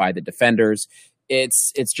did get by the defenders.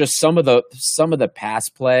 It's just some of the pass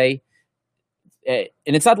play. And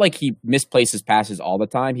it's not like he misplaces passes all the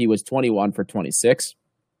time. He was 21 for 26,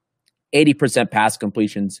 80% pass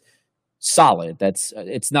completions, solid.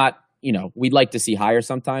 It's not, we'd like to see higher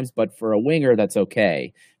sometimes, but for a winger, that's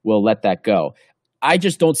okay. We'll let that go. I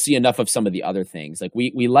just don't see enough of some of the other things. Like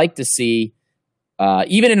we like to see,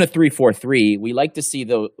 even in a 3-4-3, we like to see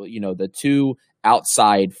the two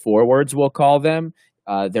outside forwards, we'll call them.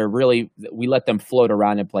 We let them float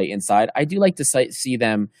around and play inside. I do like to see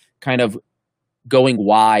them kind of going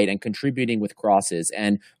wide and contributing with crosses.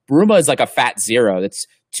 And Bruma is like a fat zero.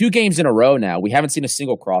 2 games in a row now, we haven't seen a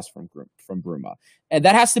single cross from Bruma. And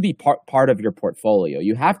that has to be part of your portfolio.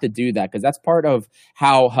 You have to do that because that's part of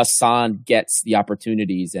how Hassan gets the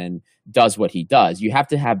opportunities and does what he does. You have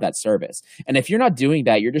to have that service. And if you're not doing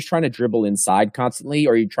that, you're just trying to dribble inside constantly,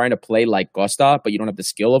 or you're trying to play like Costa, but you don't have the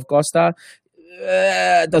skill of Costa.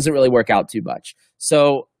 It doesn't really work out too much.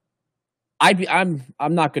 So I'm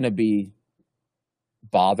not going to be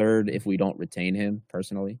bothered if we don't retain him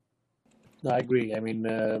personally. No, I agree. I mean,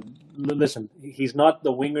 listen, he's not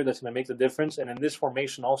the winger that's going to make the difference. And in this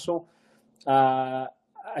formation also, I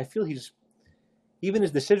feel even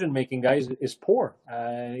his decision-making, guys, is poor.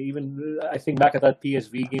 Even I think back at that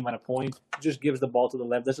PSV game at a point, just gives the ball to the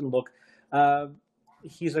left, doesn't look.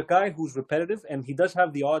 He's a guy who's repetitive, and he does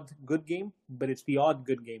have the odd good game, but it's the odd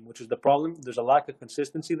good game, which is the problem. There's a lack of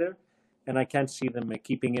consistency there, and I can't see them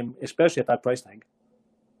keeping him, especially at that price tag.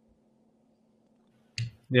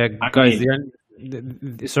 Yeah, guys,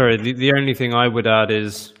 the only thing I would add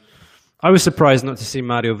is I was surprised not to see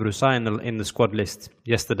Mario Vrusai in the squad list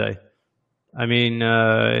yesterday. I mean,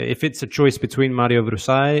 if it's a choice between Mario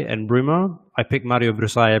Vrusai and Bruma, I pick Mario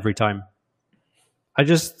Vrusai every time.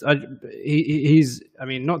 He's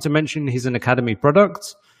not to mention he's an academy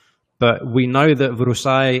product, but we know that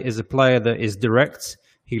Vrusai is a player that is direct.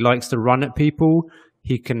 He likes to run at people.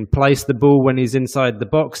 He can place the ball when he's inside the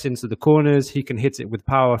box into the corners. He can hit it with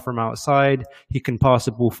power from outside. He can pass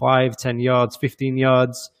a ball 5, 10 yards, 15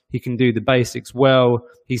 yards. He can do the basics well.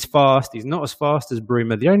 He's fast. He's not as fast as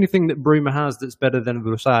Bruma. The only thing that Bruma has that's better than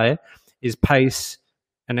Vrusai is pace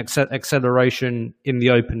and acceleration in the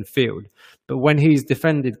open field. But when he's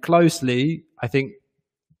defended closely, I think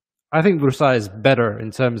Vrusai is better in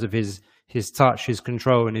terms of his touch, his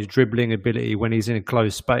control, and his dribbling ability when he's in a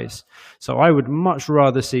closed space. So I would much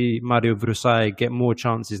rather see Mario Vrusai get more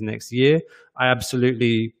chances next year. I've said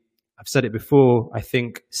it before, I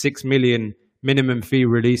think 6 million minimum fee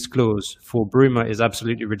release clause for Bruma is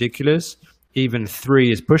absolutely ridiculous. Even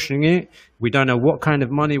 3 is pushing it. We don't know what kind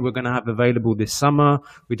of money we're going to have available this summer.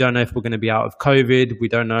 We don't know if we're going to be out of COVID. We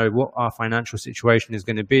don't know what our financial situation is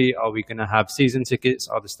going to be. Are we going to have season tickets?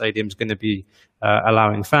 Are the stadiums going to be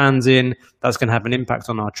allowing fans in? That's going to have an impact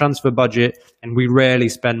on our transfer budget. And we rarely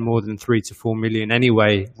spend more than 3 to 4 million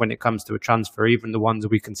anyway when it comes to a transfer, even the ones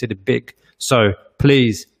we consider big. So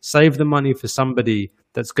please save the money for somebody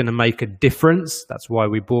that's going to make a difference. That's why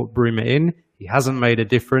we bought Bruma in. He hasn't made a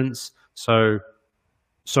difference. So,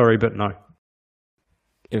 sorry, but no.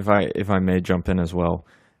 If I may jump in as well,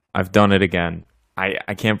 I've done it again.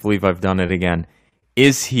 I can't believe I've done it again.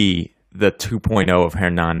 Is he the 2.0 of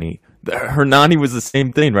Hernani? Hernani was the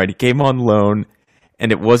same thing, right? He came on loan,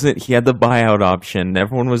 and he had the buyout option.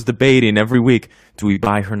 Everyone was debating every week, do we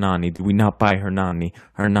buy Hernani? Do we not buy Hernani?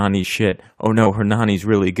 Hernani's shit. Oh no, Hernani's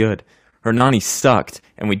really good. Hernani sucked,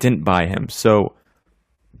 and we didn't buy him. So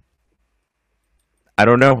I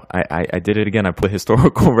don't know. I did it again. I put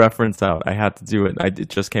historical reference out. I had to do it. It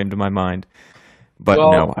just came to my mind. But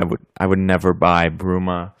no, I would never buy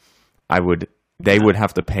Bruma. They would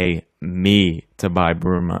have to pay me to buy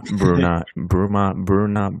Bruno. I don't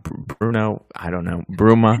know.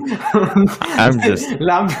 Bruma. I'm just.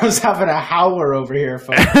 Lambro's having a howler over here,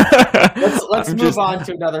 folks. Let's move on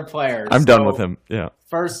to another player. I'm done with him. Yeah.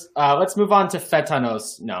 First, let's move on to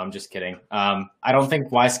Fetanos. No, I'm just kidding. I don't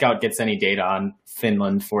think Y-Scout gets any data on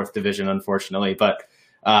Finland 4th division, unfortunately. But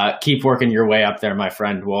keep working your way up there, my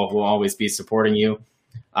friend. We'll always be supporting you.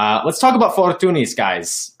 Let's talk about Fortunis,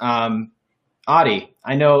 guys. Adi,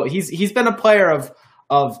 I know he's been a player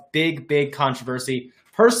of big controversy.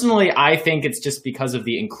 Personally, I think it's just because of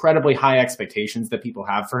the incredibly high expectations that people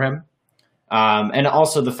have for him. And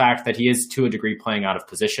also the fact that he is, to a degree, playing out of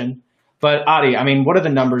position. But Adi, I mean, what do the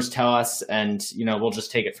numbers tell us? And, we'll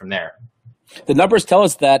just take it from there. The numbers tell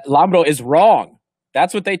us that Lambro is wrong.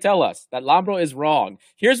 That's what they tell us, that Lambro is wrong.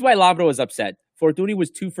 Here's why Lambro is upset. Fortuny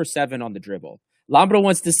was 2 for 7 on the dribble. Lambro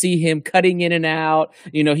wants to see him cutting in and out.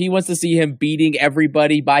 He wants to see him beating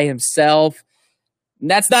everybody by himself. And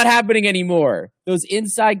that's not happening anymore. Those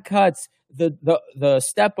inside cuts, the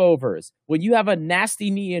step overs. When you have a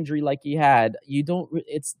nasty knee injury like he had,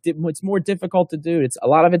 it's more difficult to do. A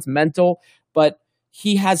lot of it's mental, but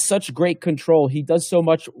he has such great control. He does so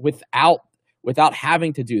much without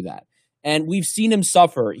having to do that. And we've seen him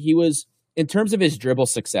suffer. He was, in terms of his dribble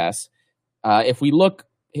success, if we look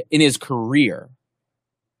in his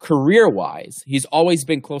career-wise, he's always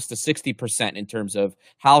been close to 60% in terms of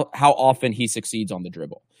how often he succeeds on the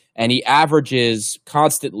dribble. And he averages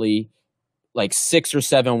constantly like 6 or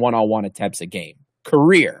 7 one-on-one attempts a game.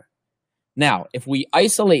 Career. Now, if we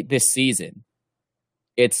isolate this season,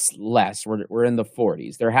 it's less. We're in the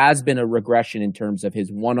 40s. There has been a regression in terms of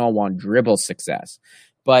his one-on-one dribble success,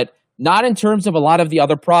 but not in terms of a lot of the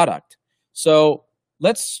other product. So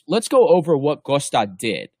let's go over what Costa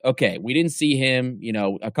did. Okay, we didn't see him,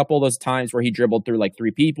 a couple of those times where he dribbled through like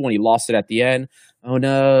 3 people and he lost it at the end. Oh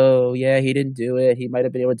no, yeah, he didn't do it. He might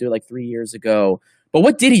have been able to do it like 3 years ago. But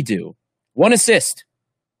what did he do? 1 assist.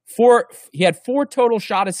 He had 4 total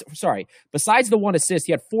shot assists. Sorry, besides the 1 assist,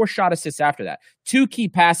 he had 4 shot assists after that. 2 key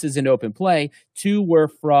passes in open play. 2 were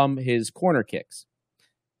from his corner kicks.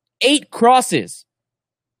 8 crosses.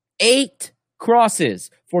 8 crosses.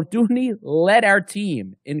 Fortuny led our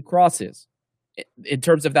team in crosses in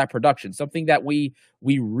terms of that production, something that we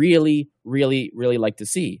really, really, really like to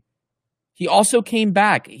see. He also came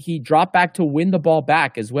back. He dropped back to win the ball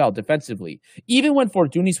back as well defensively. Even when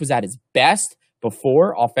Fortunis was at his best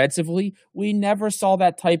before offensively, we never saw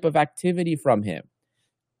that type of activity from him.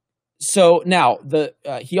 So now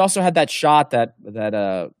he also had that shot,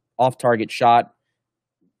 that off-target shot.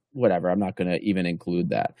 Whatever, I'm not going to even include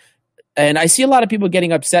that. And I see a lot of people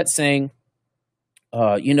getting upset saying,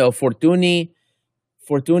 Fortuny,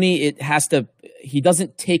 he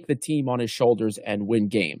doesn't take the team on his shoulders and win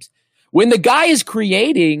games. When the guy is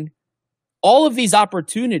creating all of these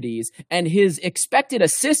opportunities and his expected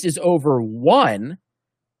assist is over 1,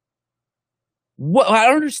 I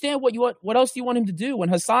don't understand what else do you want him to do? When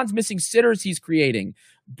Hassan's missing sitters, he's creating.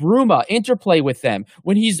 Bruma, interplay with them.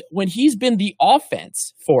 When he's been the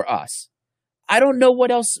offense for us, I don't know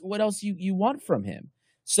what else you want from him.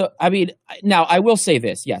 So, I mean, now I will say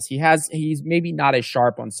this. Yes, he's maybe not as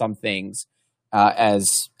sharp on some things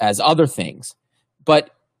as other things, but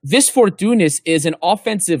this Fortounis is an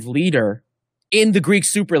offensive leader in the Greek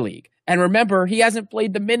Super League. And remember, he hasn't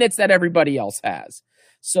played the minutes that everybody else has.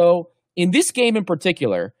 So in this game in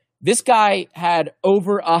particular, this guy had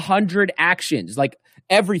over 100 actions, like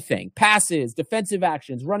everything, passes, defensive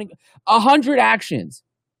actions, running, 100 actions,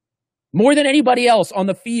 more than anybody else on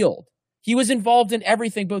the field. He was involved in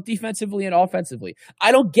everything, both defensively and offensively.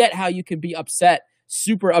 I don't get how you can be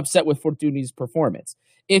super upset with Fortuni's performance.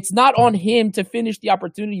 It's not on him to finish the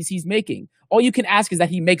opportunities he's making. All you can ask is that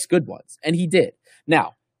he makes good ones, and he did.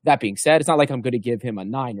 Now, that being said, it's not like I'm going to give him a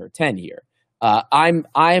 9 or 10 here. I'm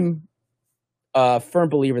a firm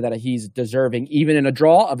believer that he's deserving, even in a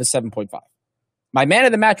draw, of a 7.5. My man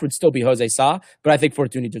of the match would still be Jose Sa, but I think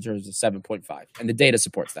Fortuny deserves a 7.5, and the data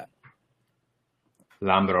supports that.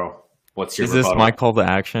 Lambro, what's your Is rebuttal? this my call to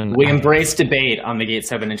action? We embrace debate on the Gate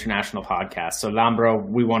 7 International podcast. So, Lambro,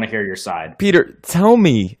 we want to hear your side. Peter, tell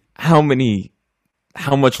me how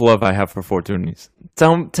much love I have for Fortunis.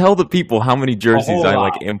 Tell the people how many jerseys I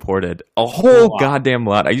imported. A whole goddamn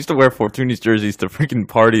lot. I used to wear Fortunis jerseys to freaking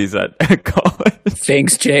parties at college.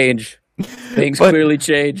 Things change. Things clearly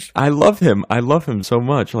change. I love him. I love him so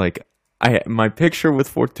much. Like my picture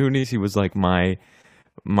with Fortunis, he was like my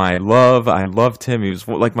love. I loved him. He was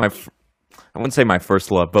like I wouldn't say my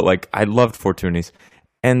first love, but like I loved Fortunis.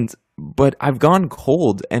 But I've gone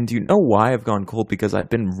cold, and do you know why I've gone cold? Because I've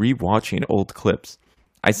been rewatching old clips.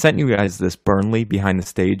 I sent you guys this Burnley behind the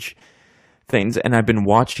stage things, and I've been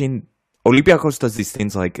watching. Olympiacos does these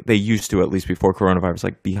things like they used to, at least before coronavirus,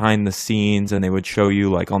 like behind the scenes, and they would show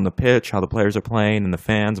you like on the pitch how the players are playing and the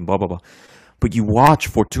fans and blah blah blah. But you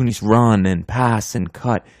watch Fortunis run and pass and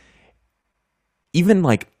cut, even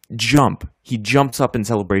like jump. He jumps up in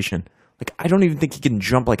celebration. Like I don't even think he can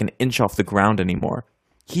jump like an inch off the ground anymore.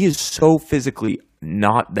 He is so physically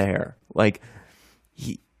not there. Like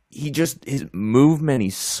his movement,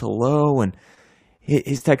 he's slow, and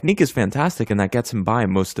his technique is fantastic, and that gets him by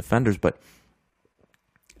most defenders. But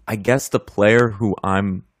I guess the player who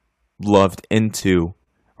I'm loved into,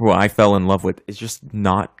 who I fell in love with, is just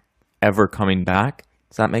not ever coming back.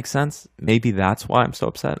 Does that make sense? Maybe that's why I'm so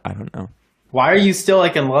upset. I don't know. Why are you still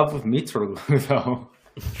like in love with Mitroglou though?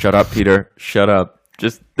 Shut up, Peter. Shut up.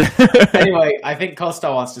 Just Anyway, I think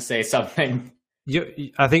Costa wants to say something.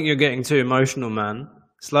 I think you're getting too emotional, man.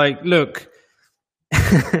 It's like, look,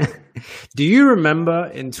 do you remember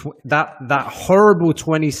in that horrible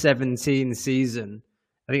 2017 season?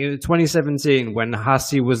 I think it was 2017 when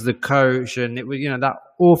Hassi was the coach, and it was that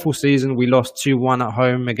awful season. We lost 2-1 at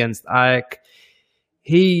home against AEK.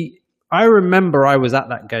 I remember I was at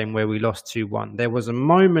that game where we lost 2-1. There was a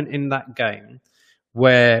moment in that game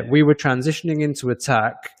where we were transitioning into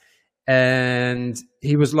attack, and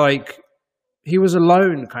he was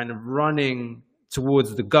alone, kind of running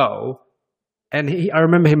towards the goal, and I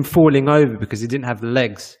remember him falling over because he didn't have the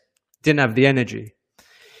legs, didn't have the energy.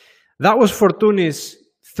 That was Fortunis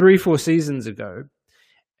 3-4 seasons ago,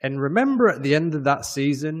 And remember, at the end of that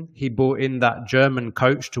season, he brought in that German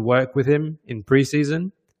coach to work with him in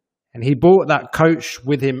preseason. And he brought that coach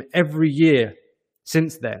with him every year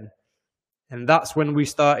since then. And that's when we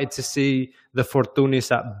started to see the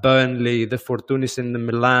Fortunis at Burnley, the Fortunis in the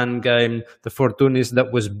Milan game, the Fortunis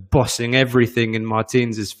that was bossing everything in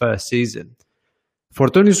Martins' first season.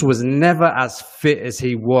 Fortunis was never as fit as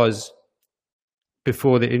he was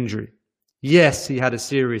before the injury. Yes, he had a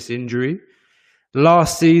serious injury.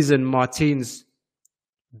 Last season, Martins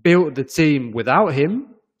built the team without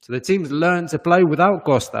him. So the team's learned to play without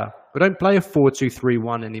Costa. We don't play a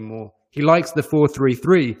 4-2-3-1 anymore. He likes the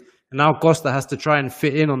 4-3-3. And now Costa has to try and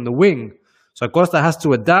fit in on the wing. So Costa has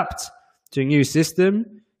to adapt to a new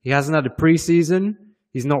system. He hasn't had a preseason.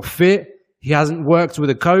 He's not fit. He hasn't worked with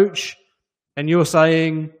a coach. And you're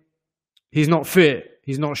saying he's not fit.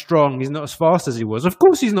 He's not strong. He's not as fast as he was. Of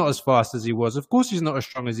course he's not as fast as he was. Of course he's not as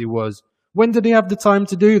strong as he was. When did he have the time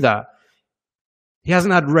to do that? He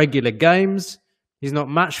hasn't had regular games. He's not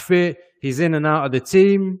match fit. He's in and out of the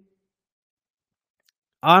team.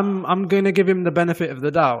 I'm going to give him the benefit of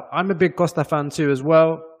the doubt. I'm a big Costa fan too as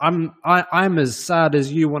well. I'm as sad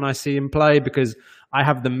as you when I see him play because I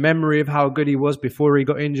have the memory of how good he was before he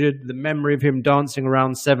got injured, the memory of him dancing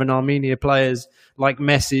around 7 Armenia players like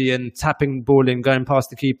Messi and tapping ball in, going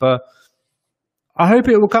past the keeper. I hope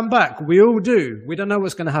it will come back. We all do. We don't know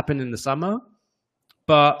what's going to happen in the summer,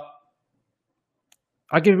 but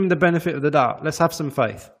I give him the benefit of the doubt. Let's have some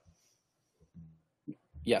faith.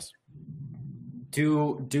 Yes.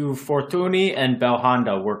 Do Fortuny and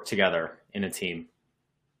Belhanda work together in a team?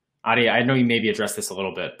 Adi, I know you maybe addressed this a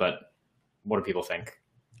little bit, but what do people think?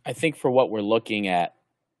 I think for what we're looking at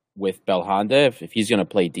with Belhanda, if he's going to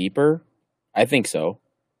play deeper, I think so.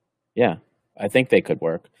 Yeah, I think they could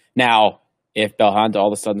work. Now, if Belhanda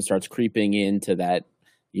all of a sudden starts creeping into that,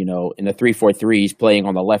 in the 3-4-3, he's playing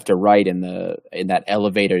on the left or right in that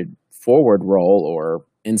elevated forward role or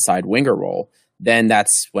inside winger role, then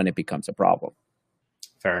that's when it becomes a problem.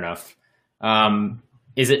 Fair enough.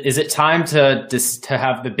 Is it time to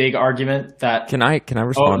have the big argument that? Can I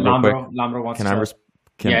respond real quick? Lambro wants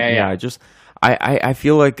to. I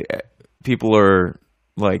feel like people are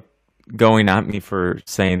like going at me for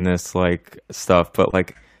saying this like stuff, but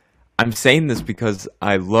like I'm saying this because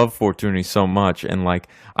I love Fortuny so much, and like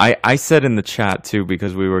I said in the chat too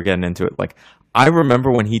because we were getting into it. Like I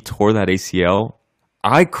remember when he tore that ACL.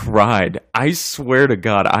 I cried. I swear to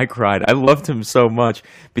God, I cried. I loved him so much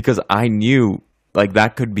because I knew like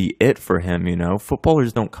that could be it for him,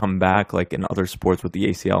 Footballers don't come back like in other sports with the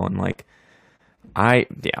ACL, and like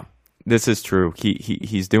this is true.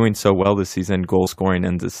 He's doing so well this season, goal scoring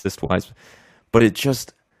and assist wise. But it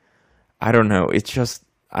just I don't know.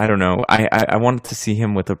 I wanted to see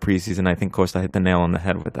him with a preseason. I think Costa hit the nail on the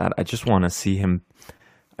head with that. I just want to see him.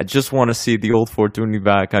 I just want to see the old Fortuny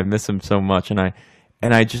back. I miss him so much, and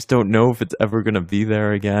I just don't know if it's ever going to be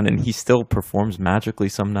there again. And he still performs magically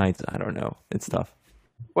some nights. I don't know. It's tough.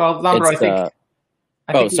 Well, Lambro,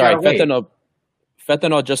 I think sorry.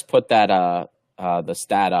 Fentanyl just put that the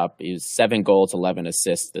stat up. He was 7 goals, 11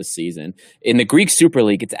 assists this season. In the Greek Super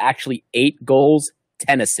League, it's actually 8 goals,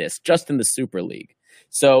 10 assists, just in the Super League.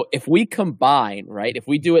 So if we combine, right, if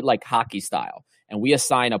we do it like hockey style, and we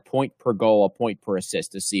assign a point per goal, a point per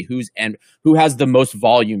assist to see who has the most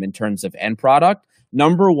volume in terms of end product,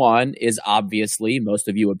 number 1 is obviously, most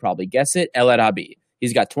of you would probably guess it, El Arabi.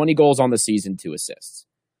 He's got 20 goals on the season, 2 assists.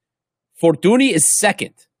 Fortuny is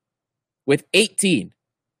second with 18.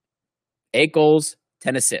 8 goals,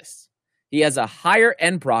 10 assists. He has a higher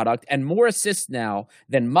end product and more assists now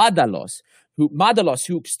than Madalos,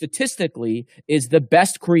 who statistically is the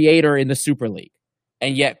best creator in the Super League.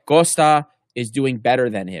 And yet Costa is doing better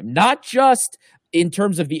than him. Not just in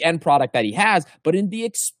terms of the end product that he has, but in the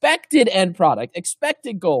expected end product,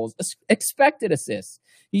 expected goals, expected assists.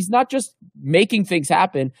 He's not just making things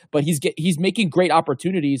happen, but he's making great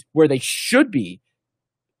opportunities where they should be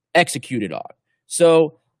executed on.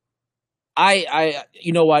 So I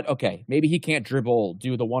you know what? Okay, maybe he can't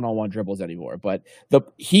do the one-on-one dribbles anymore, but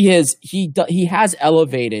he has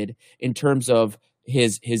elevated in terms of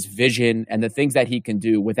his vision and the things that he can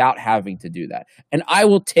do without having to do that. And I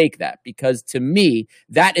will take that because to me,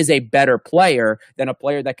 that is a better player than a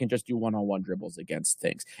player that can just do one-on-one dribbles against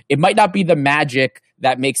things. It might not be the magic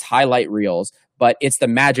that makes highlight reels, but it's the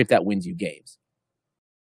magic that wins you games.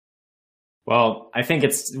 Well, I think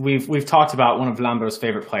we've talked about one of Lambro's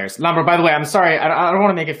favorite players. Lambro, by the way, I'm sorry, I don't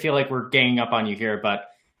want to make it feel like we're ganging up on you here, but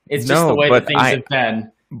it's just the way that things have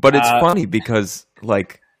been. But it's funny because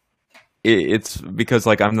like it's because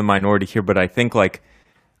like I'm the minority here, but I think like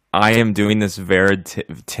I am doing this very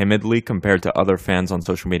timidly compared to other fans on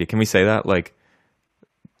social media. Can we say that? Like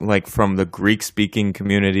from the Greek-speaking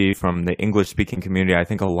community, from the English-speaking community, I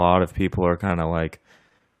think a lot of people are kind of like,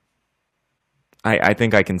 I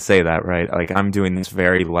think I can say that, right? Like, I'm doing this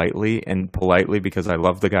very lightly and politely because I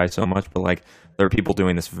love the guy so much, but like, there are people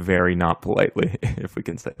doing this very not politely, if we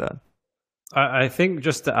can say that. I think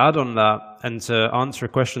just to add on that and to answer a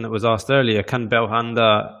question that was asked earlier, can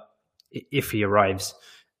Belhanda, if he arrives,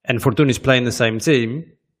 and Fortounis play in the same team,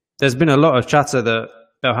 there's been a lot of chatter that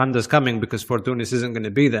Belhanda's coming because Fortounis isn't going to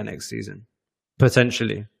be there next season,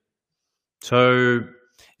 potentially. So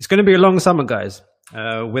it's going to be a long summer, guys.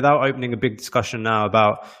 Without opening a big discussion now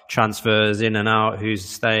about transfers in and out, who's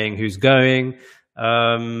staying, who's going.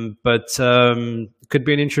 But could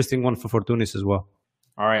be an interesting one for Fortounis as well.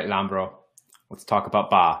 All right, Lambro, let's talk about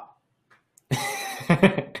Ba.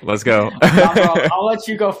 Let's go. Lambro, I'll let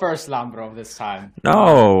you go first, Lambro, this time.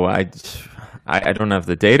 No, I don't have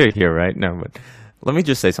the data here right now, but let me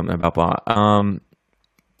just say something about Ba.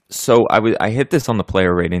 So I hit this on the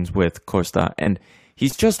player ratings with Costa, and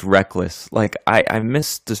he's just reckless. Like, I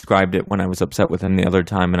misdescribed it when I was upset with him the other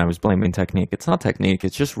time and I was blaming technique. It's not technique,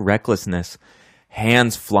 it's just recklessness.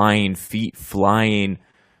 Hands flying, feet flying,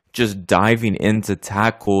 just diving into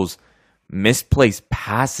tackles, misplaced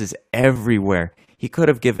passes everywhere. He could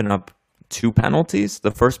have given up 2 penalties.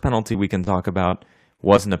 The first penalty we can talk about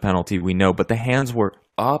wasn't a penalty, we know, but the hands were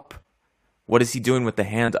up. What is he doing with the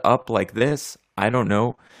hand up like this? I don't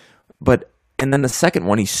know. And then the second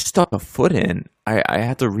one, he stuck a foot in. I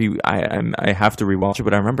have to rewatch it,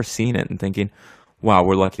 but I remember seeing it and thinking, wow,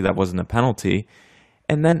 we're lucky that wasn't a penalty.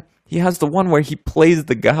 And then he has the one where he plays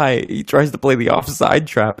the guy. He tries to play the offside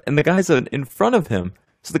trap, and the guy's in front of him.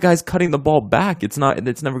 So the guy's cutting the ball back. It's never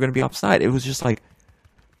going to be offside. It was just like,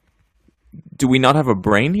 do we not have a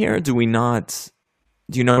brain here? Do you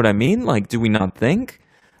know what I mean? Like, do we not think?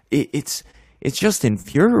 It's just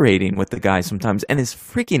infuriating with the guy sometimes, and his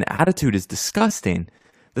freaking attitude is disgusting.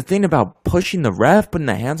 The thing about pushing the ref, putting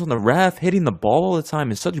the hands on the ref, hitting the ball all the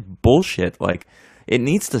time is such bullshit. Like, it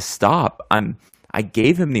needs to stop. I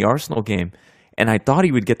gave him the Arsenal game, and I thought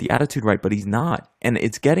he would get the attitude right, but he's not. And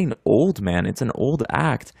it's getting old, man. It's an old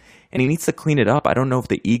act, and he needs to clean it up. I don't know if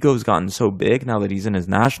the ego's gotten so big now that he's in his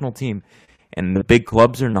national team, and the big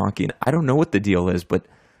clubs are knocking. I don't know what the deal is, but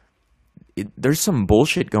there's some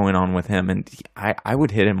bullshit going on with him, and I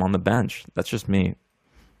would hit him on the bench. That's just me.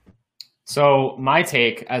 So my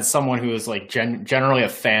take, as someone who is like generally a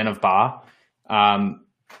fan of Ba,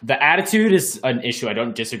 the attitude is an issue. I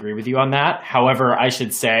don't disagree with you on that. However, I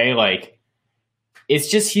should say, like, he's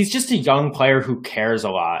just a young player who cares a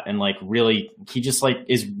lot, and like really, he just like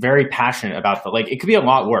is very passionate about like, it could be a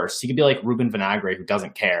lot worse. He could be like Ruben Vinagre, who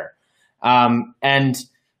doesn't care. And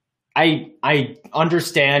I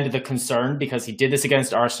understand the concern because he did this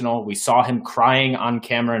against Arsenal. We saw him crying on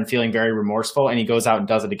camera and feeling very remorseful, and he goes out and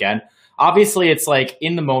does it again. Obviously, it's like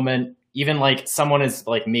in the moment, even like someone is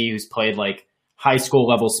like me who's played like high school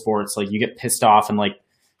level sports, like you get pissed off and like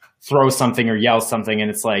throw something or yell something,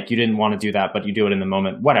 and it's like you didn't want to do that, but you do it in the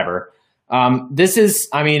moment, whatever. This is,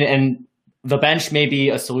 I mean, and the bench may be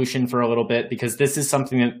a solution for a little bit, because this is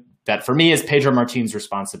something that for me is Pedro Martin's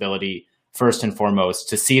responsibility first and foremost,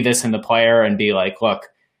 to see this in the player and be like, look,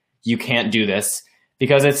 you can't do this,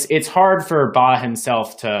 because it's hard for Ba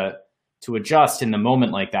himself to adjust in the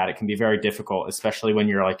moment like that. It can be very difficult, especially when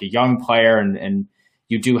you're like a young player and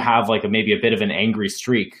you do have like maybe a bit of an angry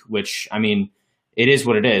streak, which, I mean, it is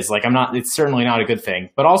what it is. Like, it's certainly not a good thing.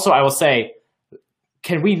 But also I will say,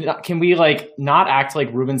 can we like not act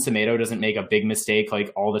like Ruben Semedo doesn't make a big mistake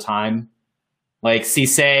like all the time? Like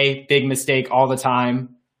Cisse, big mistake all the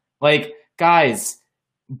time. Like, guys,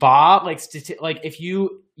 Ba, like if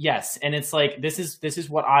you, yes, and it's like this is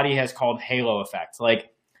what Adi has called halo effect. Like,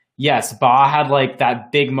 yes, Ba had like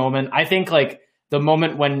that big moment. I think like the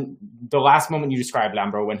last moment you described,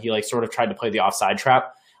 Lambro, when he like sort of tried to play the offside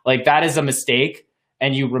trap, like that is a mistake,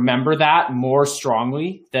 and you remember that more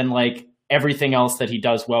strongly than like everything else that he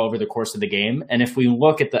does well over the course of the game. And if we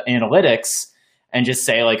look at the analytics and just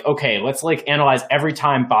say like, okay, let's like analyze every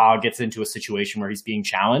time Ba gets into a situation where he's being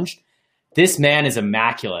challenged, this man is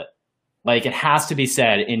immaculate. Like, it has to be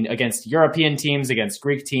said, against European teams, against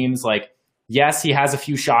Greek teams, like, yes, he has a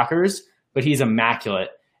few shockers, but he's immaculate.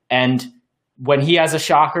 And when he has a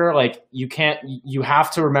shocker, like, you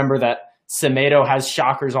have to remember that Semedo has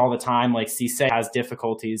shockers all the time. Like, Cisse has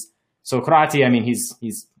difficulties. So Croati, I mean, he's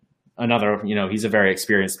another, he's a very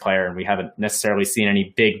experienced player, and we haven't necessarily seen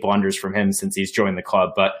any big blunders from him since he's joined the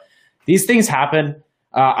club. But these things happen.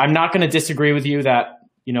 I'm not going to disagree with you that,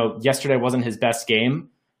 yesterday wasn't his best game.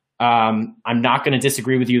 I'm not going to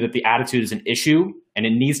disagree with you that the attitude is an issue and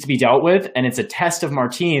it needs to be dealt with. And it's a test of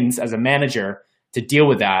Martins as a manager to deal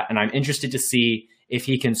with that. And I'm interested to see if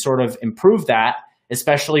he can sort of improve that,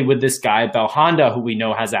 especially with this guy, Belhanda, who we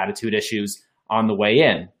know has attitude issues on the way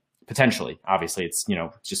in, potentially. Obviously, it's,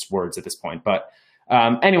 just words at this point. But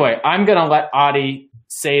anyway, I'm going to let Adi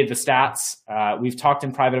say the stats. We've talked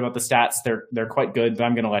in private about the stats. They're quite good, but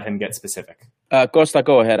I'm going to let him get specific. Costa,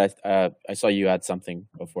 go ahead. I saw you had something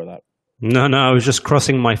before that. No, I was just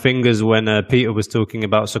crossing my fingers when Peter was talking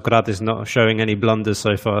about Socrates not showing any blunders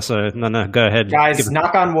so far. So, no, go ahead. Guys,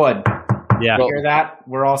 knock on wood. Yeah. You hear that?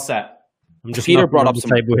 We're all set. I'm just Peter brought up the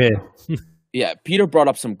some table here. Yeah, Peter brought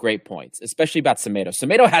up some great points, especially about Semedo.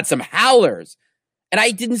 Semedo had some howlers, and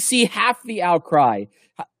I didn't see half the outcry.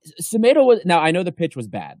 Semedo was, now I know the pitch was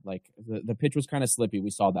bad. Like the pitch was kind of slippy. We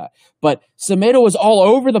saw that. But Semedo was all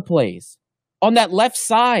over the place on that left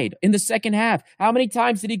side in the second half. How many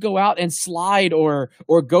times did he go out and slide or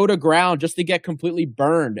go to ground just to get completely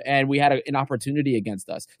burned? And we had an opportunity against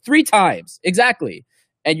us 3 times. Exactly.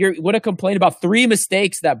 And you're going to complain about 3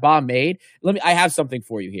 mistakes that Ba made. I have something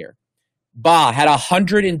for you here. Ba had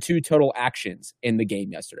 102 total actions in the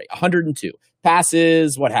game yesterday. 102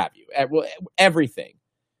 passes, what have you, everything.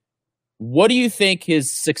 What do you think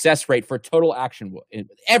his success rate for total action was?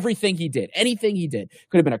 Everything he did, anything he did,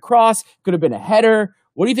 could have been a cross, could have been a header.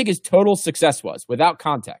 What do you think his total success was without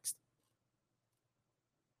context?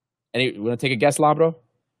 You want to take a guess, Labro?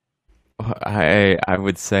 I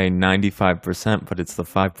would say 95%, but it's the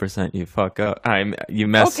 5% you fuck up. You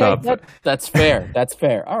mess up. That's fair. That's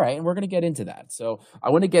fair. All right, and we're going to get into that. So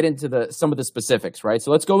I want to get into some of the specifics, right?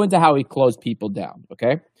 So let's go into how he closed people down,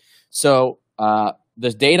 okay? So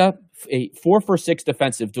this data, 4 for 6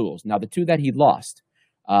 defensive duels. Now, the 2 that he lost,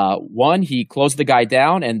 one, he closed the guy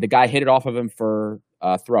down, and the guy hit it off of him for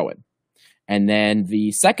throw-in. And then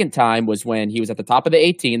the second time was when he was at the top of the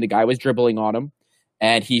 18, the guy was dribbling on him,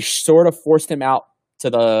 and he sort of forced him out to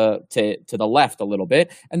the left a little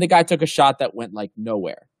bit, and the guy took a shot that went like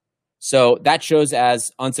nowhere. So that shows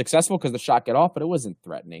as unsuccessful because the shot got off, but it wasn't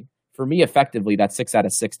threatening. For me, effectively, that's 6 out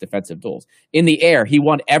of 6 defensive duels. In the air, he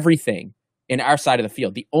won everything in our side of the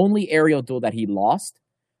field. The only aerial duel that he lost,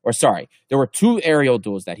 there were 2 aerial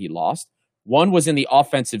duels that he lost. One was in the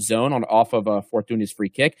offensive zone off of a Fortuna's free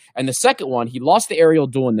kick, and the second one, he lost the aerial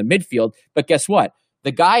duel in the midfield, but guess what?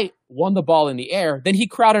 The guy won the ball in the air, then he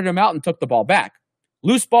crowded him out and took the ball back.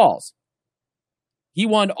 Loose balls. He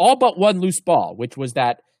won all but one loose ball, which was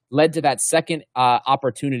that led to that second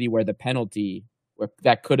opportunity where the penalty,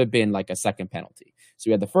 that could have been like a second penalty. So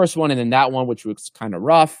we had the first one and then that one, which was kind of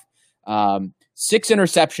rough. 6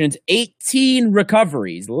 interceptions, 18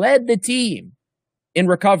 recoveries, led the team in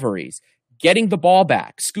recoveries, getting the ball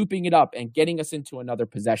back, scooping it up, and getting us into another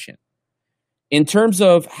possession. In terms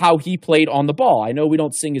of how he played on the ball, I know we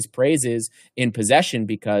don't sing his praises in possession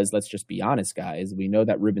because, let's just be honest, guys, we know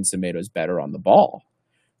that Ruben Semedo is better on the ball.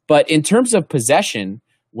 But in terms of possession,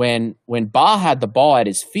 when Ba had the ball at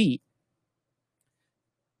his feet,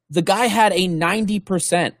 the guy had a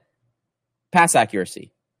 90% pass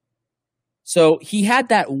accuracy. So he had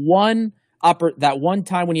that one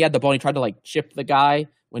time when he had the ball, and he tried to like chip the guy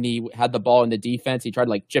when he had the ball in the defense. He tried to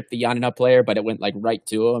like chip the Yanina player, but it went like right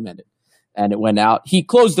to him and it went out. He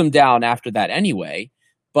closed them down after that anyway.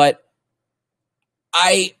 But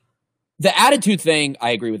the attitude thing,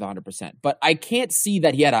 I agree with 100%. But I can't see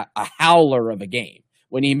that he had a howler of a game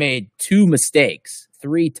when he made 2 mistakes,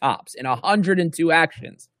 3 tops in 102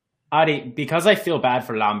 actions. Adi, because I feel bad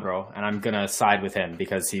for Lambro, and I'm gonna side with him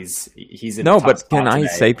because he's in no. a tough But spot can I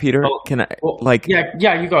today. say, Peter? Can I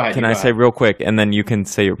Yeah, you go ahead. Can I say real quick, and then you can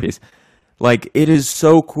say your piece? Like, it is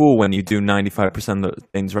so cool when you do 95% of the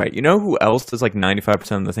things right. You know who else does like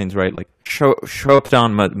 95% of the things right? Like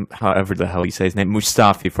Shopdan, however the hell you say his name,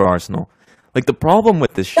 Mustafi for Arsenal. Like, the problem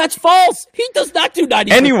with this... That's false! He does not do 90%.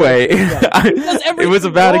 Anyway, it was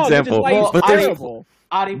a bad example.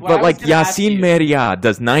 But like, Yassine Meria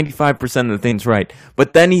does 95% of the things right.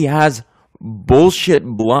 But then he has bullshit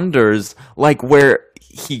blunders, like where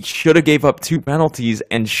he should have gave up 2 penalties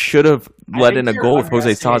and should have let in a goal if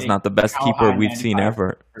Jose Sa is not the best keeper we've seen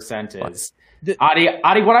ever. Is. Adi,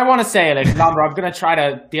 what I want to say, like, Lambro, I'm going to try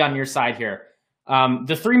to be on your side here.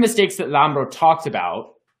 The 3 mistakes that Lambro talked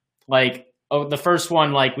about, like, the first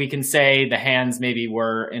one, like, we can say the hands maybe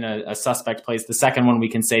were in a suspect place. The second one, we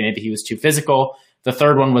can say maybe he was too physical. The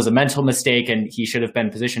third one was a mental mistake and he should have been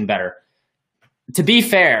positioned better. To be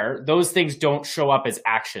fair, those things don't show up as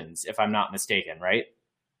actions, if I'm not mistaken, right?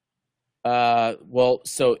 Well,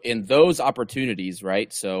 so in those opportunities,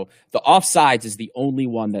 right? So the offsides is the only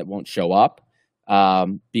one that won't show up.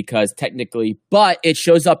 because technically, but it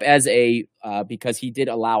shows up as a because he did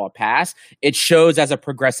allow a pass. It shows as a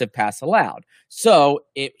progressive pass allowed, so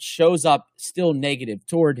it shows up still negative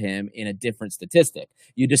toward him in a different statistic.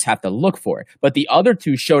 You just have to look for it. But the other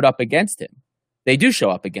two showed up against him. They do show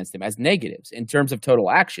up against him as negatives in terms of total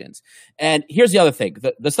actions. And here's the other thing: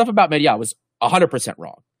 the stuff about Media was 100%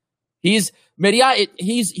 wrong. He was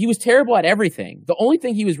terrible at everything. The only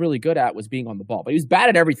thing he was really good at was being on the ball, but he was bad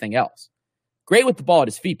at everything else. Great with the ball at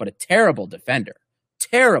his feet, but a terrible defender.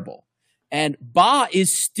 Terrible. And Ba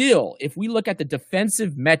is still, if we look at the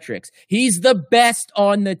defensive metrics, he's the best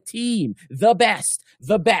on the team. The best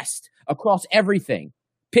across everything.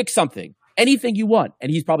 Pick something, anything you want, and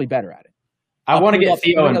he's probably better at it. I want to get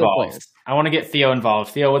Theo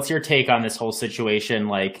involved. Theo, what's your take on this whole situation?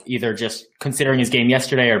 Like, either just considering his game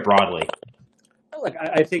yesterday or broadly? Look,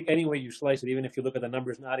 I think any way you slice it, even if you look at the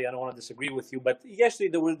numbers, Nadi, I don't want to disagree with you, but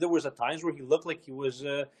yesterday there was at times where he looked like he was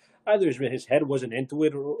either his head wasn't into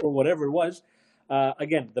it or whatever it was.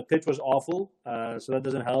 Again, the pitch was awful, so that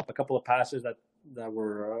doesn't help. A couple of passes that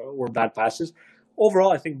were bad passes.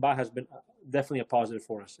 Overall, I think Ba has been definitely a positive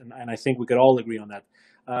for us, and I think we could all agree on that.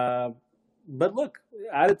 But look,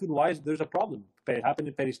 attitude-wise, there's a problem. It happened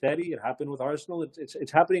in Peristeri. It happened with Arsenal.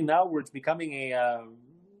 It's happening now where it's becoming an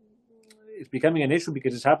issue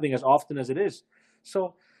because it's happening as often as it is.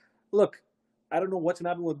 So, look, I don't know what's going to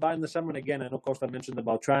happen with Ba in the summer. And again, I know Costa mentioned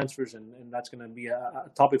about transfers, and that's going to be a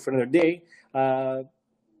topic for another day.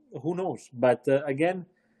 Who knows? But again,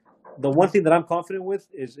 the one thing that I'm confident with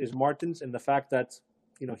is Martins and the fact that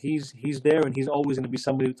he's there and he's always going to be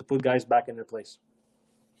somebody to put guys back in their place.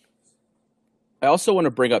 I also want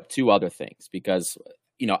to bring up two other things because,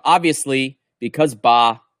 obviously, because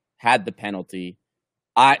Ba had the penalty,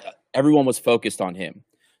 everyone was focused on him.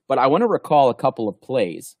 But I want to recall a couple of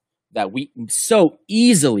plays that we so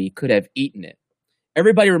easily could have eaten it.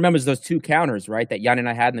 Everybody remembers those two counters, right, that Jan and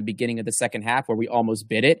I had in the beginning of the second half where we almost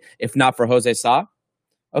bit it, if not for Jose Sa.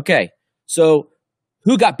 Okay, so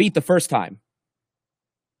who got beat the first time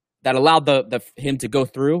that allowed him to go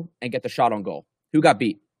through and get the shot on goal? Who got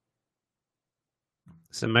beat?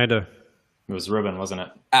 Semedo. It was Ruben, wasn't it?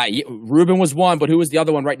 Ruben was one, but who was the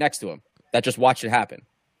other one right next to him that just watched it happen?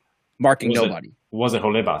 Marking nobody. Was it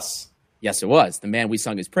Holebas? Yes, it was. The man we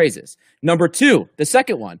sung his praises. Number two, the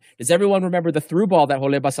second one. Does everyone remember the through ball that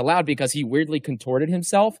Holebas allowed because he weirdly contorted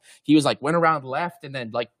himself? He was went around left and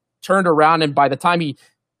then turned around, and by the time he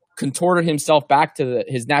contorted himself back to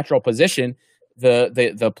his natural position,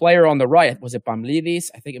 the player on the right, was it Pamlidis?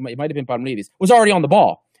 I think it might have been Pamlidis, was already on the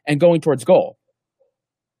ball and going towards goal.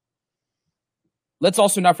 Let's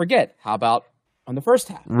also not forget, how about on the first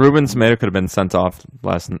half? Ruben Semedo could have been sent off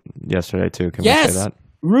yesterday too. Can we say that?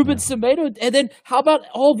 Ruben Semedo. And then how about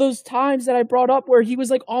all those times that I brought up where he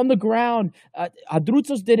was on the ground?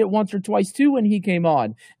 Adruzos did it once or twice too when he came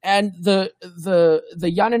on. And the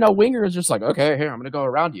Yanina winger is just okay, here, I'm going to go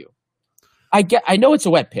around you. I know it's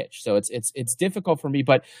a wet pitch, so it's difficult for me,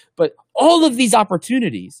 but all of these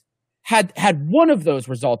opportunities, had one of those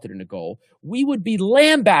resulted in a goal, we would be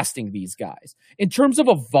lambasting these guys. In terms of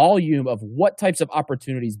a volume of what types of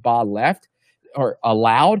opportunities Ba left or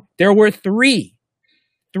allowed, there were three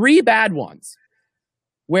bad ones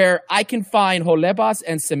where I can find Holebas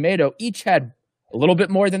and Semedo each had a little bit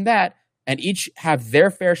more than that and each have their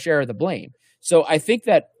fair share of the blame. So I think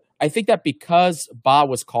that because Ba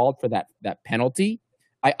was called for that penalty,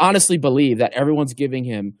 I honestly believe that everyone's giving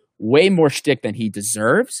him way more shtick than he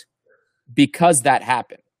deserves, because that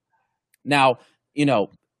happened. Now,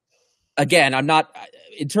 again, I'm not,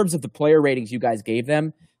 in terms of the player ratings you guys gave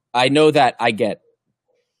them, I know that I get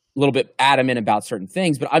a little bit adamant about certain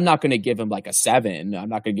things, but I'm not going to give him a 7. I'm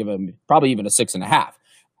not going to give him probably even a 6.5.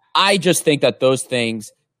 I just think that those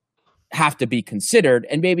things have to be considered,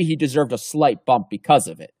 and maybe he deserved a slight bump because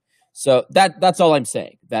of it. So that's all I'm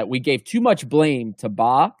saying, that we gave too much blame to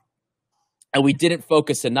Ba, and we didn't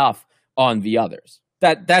focus enough on the others.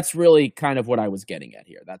 That's really kind of what I was getting at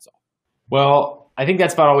here. That's all. Well, I think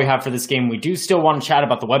that's about all we have for this game. We do still want to chat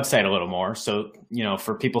about the website a little more. So,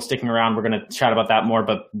 for people sticking around, we're going to chat about that more.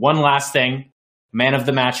 But one last thing, man of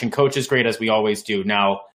the match and coach is great, as we always do.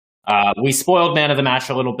 Now, we spoiled man of the match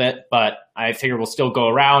a little bit, but I figure we'll still go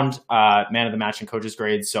around man of the match and coach's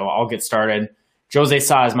grades. So I'll get started. Jose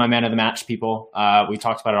Sa is my man of the match, people. We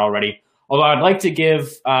talked about it already. Although I'd like to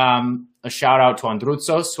give a shout out to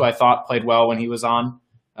Andruzos, who I thought played well when he was on.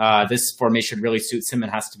 This formation really suits him, it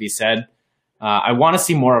has to be said. I want to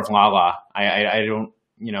see more of Lala. I don't,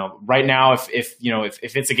 right now, if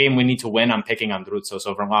it's a game we need to win, I'm picking Andruzos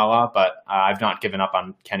over Lala, but I've not given up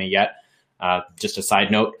on Kenny yet. Just a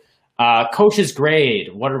side note. Coach's grade,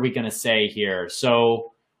 what are we going to say here?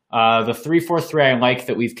 So the 3-4-3, I like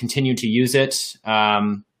that we've continued to use it.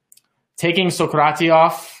 Taking Socrati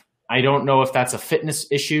off, I don't know if that's a fitness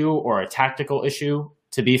issue or a tactical issue.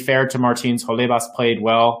 To be fair to Martins, Holebas played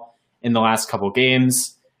well in the last couple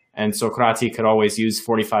games, and Socrati could always use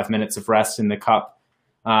 45 minutes of rest in the cup.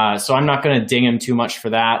 So I'm not going to ding him too much for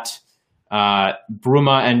that.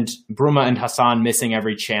 Bruma and Hassan missing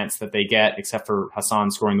every chance that they get, except for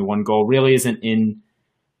Hassan scoring the one goal, really isn't in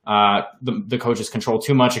the coach's control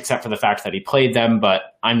too much, except for the fact that he played them. But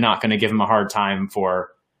I'm not going to give him a hard time for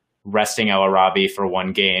resting El Arabi for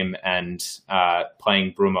one game and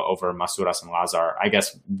playing Bruma over Masouras and Lazar. I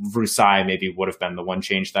guess Rusai maybe would have been the one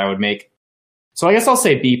change that I would make. So I guess I'll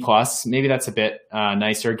say B+. Maybe that's a bit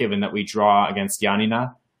nicer given that we draw against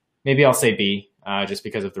Giannina. Maybe I'll say B just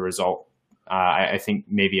because of the result. I think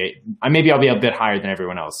maybe I'll be a bit higher than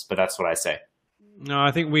everyone else, but that's what I say. No,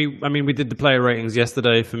 I think we did the player ratings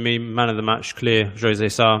yesterday. For me, man of the match, clear, Jose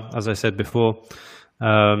Sa, as I said before.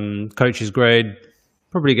 Coach's grade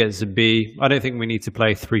probably gets a B. I don't think we need to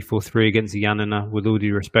play 3-4-3 against Giannina, with all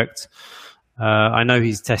due respect. I know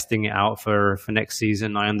he's testing it out for next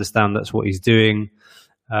season. I understand that's what he's doing.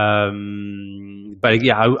 But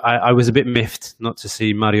yeah, I was a bit miffed not to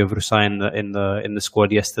see Mario Vrusai in the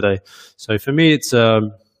squad yesterday. So for me, it's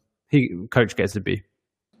coach gets a B.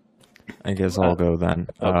 I guess I'll go then.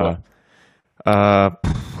 Okay.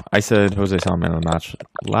 I said Jose Sa man of the match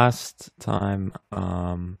last time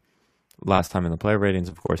in the player ratings,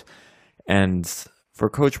 of course. And for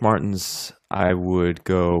Coach Martins, I would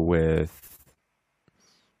go with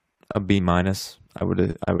a B-. I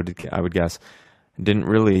would guess. Didn't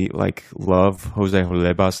really love Jose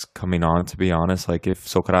Holebas coming on, to be honest. Like if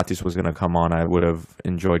Socrates was going to come on, I would have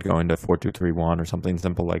enjoyed going to 4-2-3-1 or something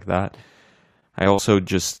simple like that. I also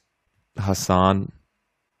just Hassan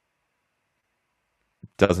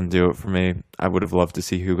doesn't do it for me. I would have loved to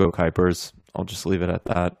see Hugo Kuipers. I'll just leave it at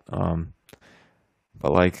that.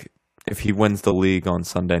 But if he wins the league on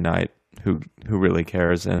Sunday night, who really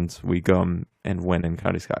cares? And we go and win in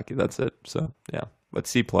Karaiskaki. That's it. So yeah, but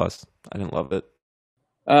C+. I didn't love it.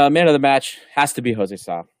 Man of the match has to be Jose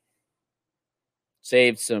Sa.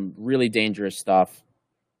 Saved some really dangerous stuff.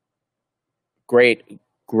 Great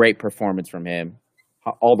performance from him.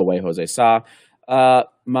 All the way, Jose Sa.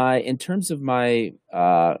 In terms of my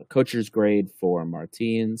coach's grade for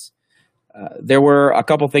Martins, there were a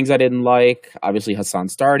couple things I didn't like. Obviously, Hassan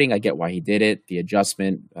starting. I get why he did it. The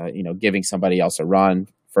adjustment, giving somebody else a run.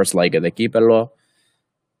 First leg of the Kipelo.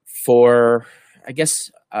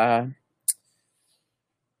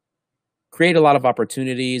 Create a lot of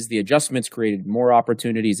opportunities. The adjustments created more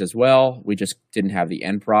opportunities as well. We just didn't have the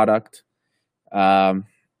end product. I'll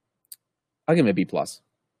give him a B+.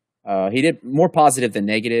 He did more positive than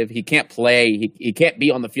negative. He can't play. He can't be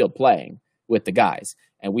on the field playing with the guys.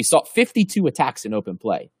 And we saw 52 attacks in open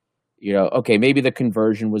play. Okay, maybe the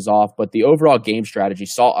conversion was off, but the overall game strategy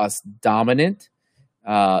saw us dominant.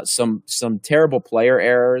 Some terrible player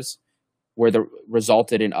errors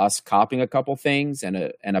resulted in us copying a couple things and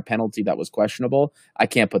a penalty that was questionable. I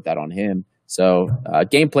can't put that on him. So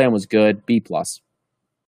game plan was good, B+.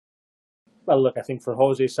 Well, look, I think for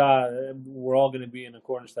Jose Sa, we're all going to be in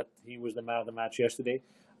accordance that he was the man of the match yesterday.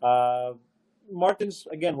 Martins,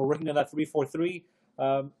 again, we're working on that 3-4-3.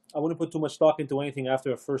 I wouldn't put too much stock into anything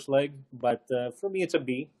after a first leg, but for me, it's a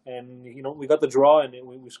B. And, we got the draw and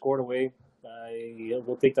we scored away.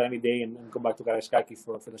 We'll take that any day and go back to Karaiskaki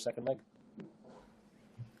for the second leg.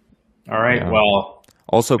 All right, well.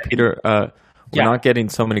 Also, Peter, we're not getting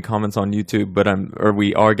so many comments on YouTube, but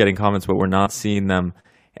we are getting comments, but we're not seeing them.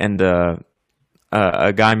 And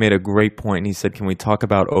a guy made a great point, and he said, can we talk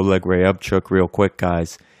about Oleg Rayabchuk real quick,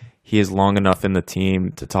 guys? He is long enough in the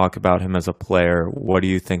team to talk about him as a player. What do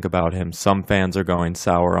you think about him? Some fans are going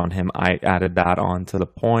sour on him. I added that on to the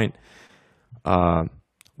point.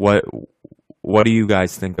 What do you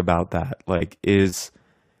guys think about that?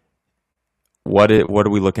 What are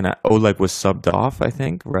we looking at? Oleg was subbed off, I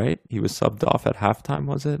think, right? He was subbed off at halftime,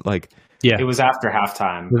 was it? Yeah, it was after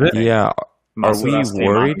halftime. Yeah. Are we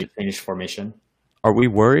worried? Finish formation. Are we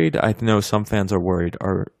worried? I know some fans are worried.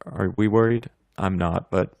 Are we worried? I'm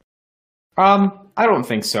not, but I don't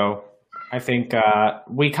think so. I think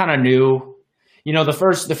we kind of knew.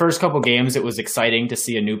 The first couple games, it was exciting to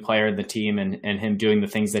see a new player in the team and him doing the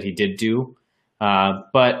things that he did do.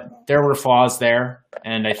 But there were flaws there,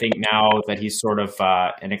 and I think now that he's sort of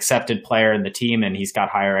an accepted player in the team and he's got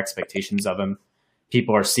higher expectations of him,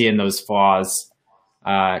 people are seeing those flaws.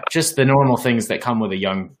 Just the normal things that come with a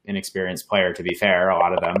young, inexperienced player, to be fair, a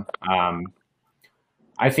lot of them.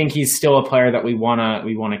 I think he's still a player that we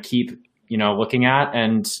wanna keep, looking at.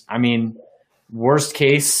 And I mean, worst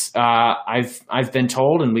case, I've been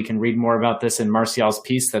told, and we can read more about this in Martial's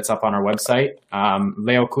piece that's up on our website.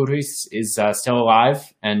 Leo Kurris is still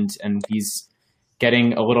alive, and he's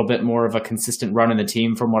getting a little bit more of a consistent run in the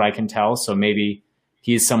team from what I can tell. So maybe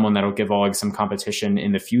he's someone that'll give Oleg some competition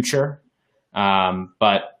in the future.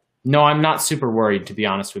 But no, I'm not super worried, to be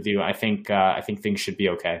honest with you. I think things should be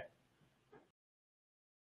okay.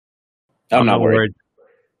 I'm not worried.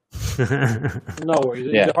 No worries.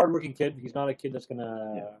 Yeah. He's a hardworking kid. He's not a kid that's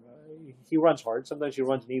gonna. He runs hard. Sometimes he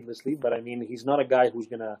runs needlessly, but I mean, he's not a guy who's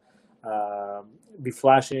gonna be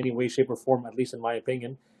flashy in any way, shape, or form. At least in my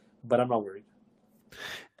opinion. But I'm not worried.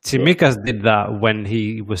 Tsimikas did that when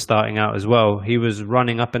he was starting out as well. He was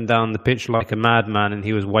running up and down the pitch like a madman, and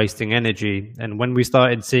he was wasting energy. And when we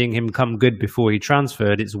started seeing him come good before he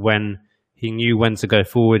transferred, it's when he knew when to go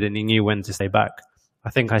forward and he knew when to stay back. I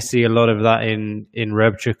think I see a lot of that in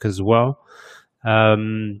Rebchuk as well.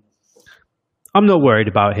 I'm not worried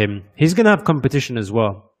about him. He's going to have competition as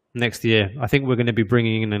well next year. I think we're going to be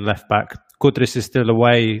bringing in a left back. Kutris is still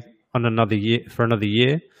away on another year.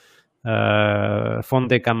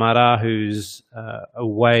 Fonde Camara, who's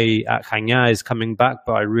away at Chania, is coming back,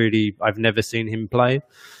 but I've never seen him play.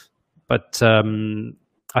 But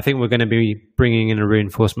I think we're going to be bringing in a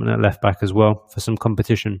reinforcement at left back as well for some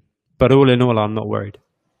competition. But all in all, I'm not worried.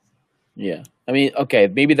 Yeah. I mean, okay,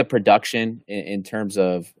 maybe the production in terms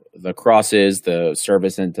of the crosses, the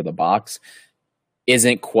service into the box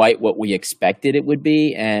isn't quite what we expected it would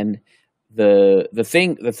be. And the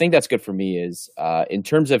thing that's good for me is in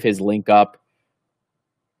terms of his link up,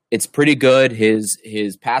 it's pretty good.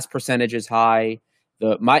 His pass percentage is high.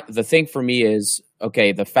 The thing for me is,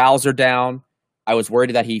 okay, the fouls are down. I was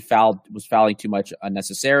worried that he was fouling too much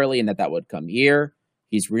unnecessarily and that would come here.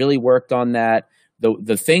 He's really worked on that.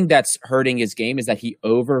 The thing that's hurting his game is that he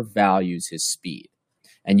overvalues his speed.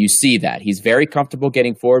 And you see that. He's very comfortable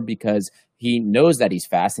getting forward because he knows that he's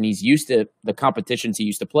fast, and he's used to the competitions he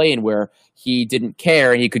used to play in where he didn't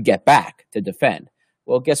care and he could get back to defend.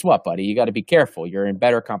 Well, guess what, buddy? You got to be careful. You're in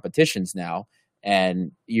better competitions now,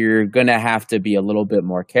 and you're going to have to be a little bit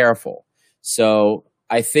more careful. So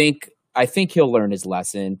I think he'll learn his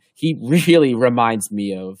lesson. He really reminds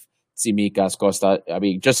me of Tsimikas, Costa. I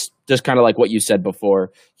mean, just kind of like what you said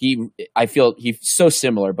before. I feel he's so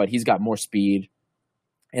similar, but he's got more speed.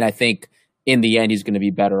 And I think in the end, he's going to be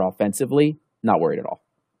better offensively. Not worried at all.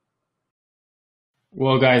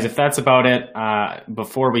 Well, guys, if that's about it,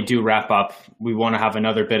 before we do wrap up, we want to have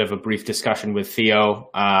another bit of a brief discussion with Theo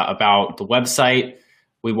about the website.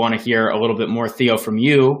 We want to hear a little bit more, Theo, from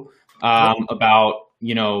you about,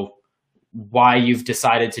 why you've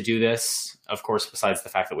decided to do this, of course, besides the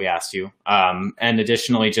fact that we asked you. And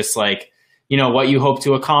additionally, just what you hope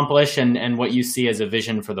to accomplish and what you see as a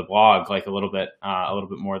vision for the blog, like a little bit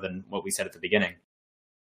more than what we said at the beginning.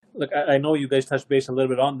 Look, I know you guys touched base a little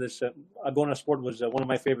bit on this. Agona Sport was one of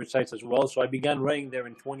my favorite sites as well. So I began writing there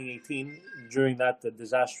in 2018 during that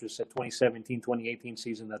disastrous 2017-2018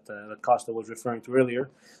 season that Costa was referring to earlier.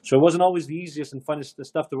 So it wasn't always the easiest and funnest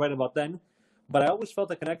stuff to write about then. But I always felt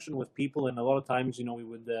a connection with people, and a lot of times, we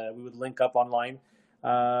would link up online.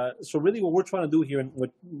 So really, what we're trying to do here, and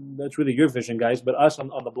that's really your vision, guys. But us on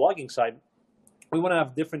the blogging side, we want to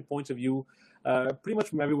have different points of view, pretty much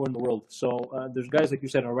from everywhere in the world. So there's guys like you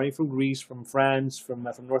said, already from Greece, from France, from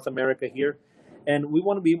North America here, and we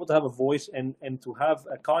want to be able to have a voice and to have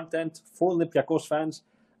content for Olympiacos fans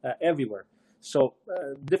everywhere. So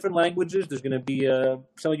different languages. There's going to be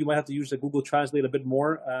some of you might have to use the Google Translate a bit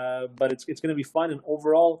more, but it's going to be fun. And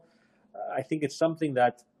overall, I think it's something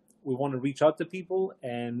that we want to reach out to people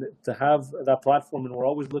and to have that platform. And we're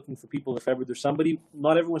always looking for people. If ever there's somebody,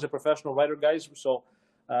 not everyone's a professional writer, guys. So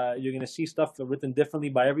you're going to see stuff written differently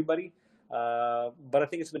by everybody. But I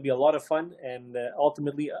think it's going to be a lot of fun and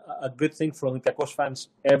ultimately a good thing for Olympiacos fans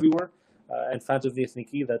everywhere and fans of the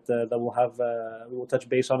Ethniki that we will touch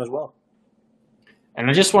base on as well. And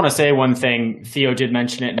I just want to say one thing. Theo did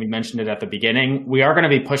mention it, and we mentioned it at the beginning. We are going to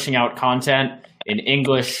be pushing out content in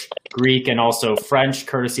English, Greek, and also French,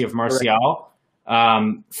 courtesy of Martial.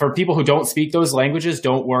 For people who don't speak those languages,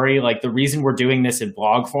 don't worry. The reason we're doing this in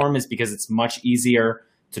blog form is because it's much easier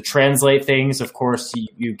to translate things. Of course,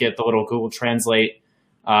 you get the little Google Translate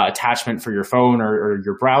attachment for your phone or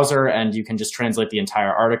your browser, and you can just translate the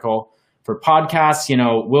entire article. For podcasts,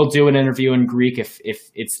 we'll do an interview in Greek if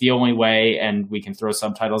it's the only way, and we can throw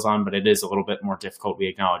subtitles on, but it is a little bit more difficult. We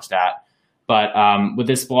acknowledge that. But with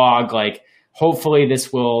this blog, hopefully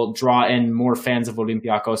this will draw in more fans of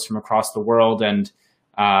Olympiacos from across the world and,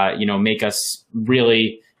 make us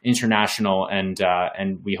really international, and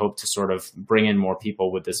we hope to sort of bring in more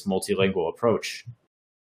people with this multilingual approach.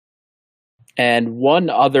 And one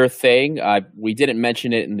other thing, we didn't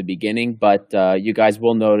mention it in the beginning, but you guys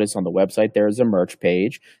will notice on the website there is a merch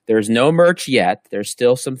page. There's no merch yet. There's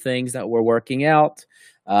still some things that we're working out.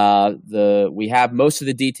 We have most of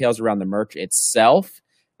the details around the merch itself.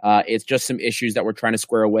 It's just some issues that we're trying to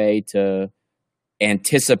square away to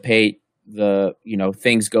anticipate the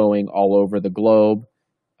things going all over the globe.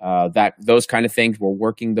 Those kind of things, we're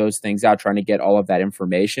working those things out, trying to get all of that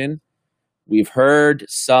information. We've heard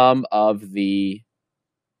some of the,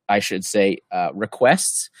 I should say,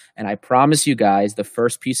 requests, and I promise you guys the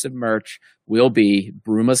first piece of merch will be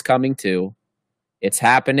Bruma's Coming Too. It's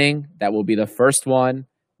happening. That will be the first one.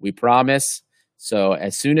 We promise. So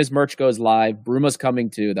as soon as merch goes live, Bruma's Coming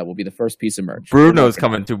Too. That will be the first piece of merch. Bruno's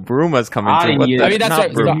coming too. Bruma's coming too. I mean, that's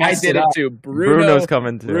right. No, I did it too. Bruno's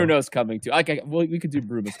coming too. Bruno's coming too. Okay, well, we could do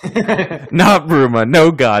Bruma's. Not Bruma. No,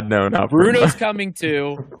 God, no, not Bruno's Bruma. coming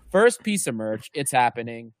too. First piece of merch. It's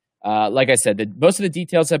happening. Like I said, most of the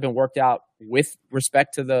details have been worked out with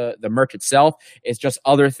respect to the merch itself. It's just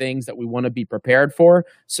other things that we want to be prepared for,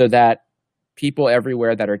 so that people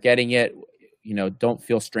everywhere that are getting it, don't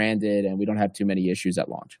feel stranded and we don't have too many issues at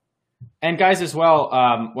launch. And guys, as well,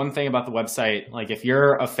 one thing about the website, like if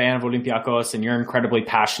you're a fan of Olympiacos and you're incredibly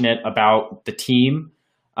passionate about the team,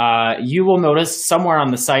 you will notice somewhere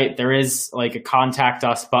on the site there is like a contact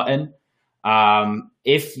us button.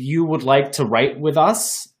 If you would like to write with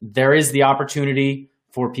us, there is the opportunity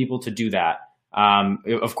for people to do that.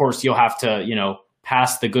 Of course, you'll have to,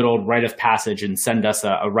 pass the good old rite of passage and send us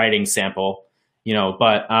a writing sample.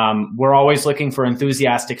 But we're always looking for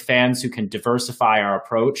enthusiastic fans who can diversify our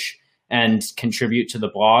approach and contribute to the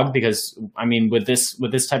blog, because I mean, with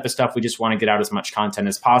this type of stuff, we just want to get out as much content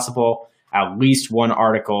as possible, at least one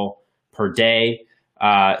article per day.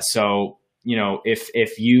 So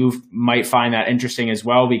if you might find that interesting as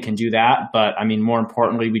well, we can do that. But I mean, more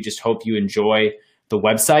importantly, we just hope you enjoy the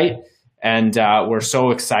website, and we're so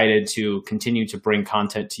excited to continue to bring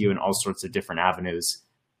content to you in all sorts of different avenues.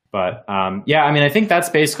 But yeah, I mean, I think that's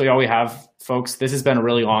basically all we have, folks. This has been a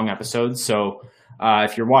really long episode. So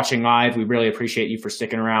if you're watching live, we really appreciate you for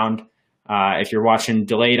sticking around. If you're watching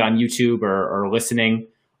delayed on YouTube or listening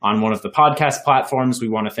on one of the podcast platforms, we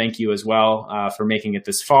want to thank you as well for making it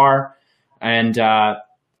this far. And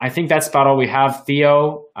I think that's about all we have.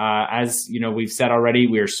 Theo, as we've said already,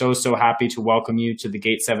 we are so happy to welcome you to the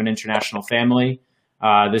Gate 7 International family.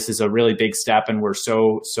 This is a really big step, and we're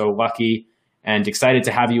so lucky and excited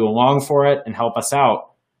to have you along for it and help us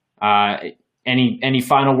out. Any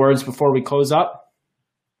final words before we close up?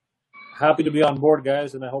 Happy to be on board,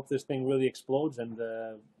 guys, and I hope this thing really explodes. And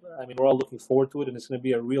I mean, we're all looking forward to it, and it's going to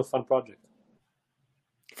be a real fun project.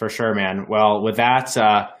 For sure, man. Well, with that,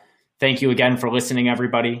 thank you again for listening,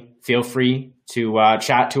 everybody. Feel free to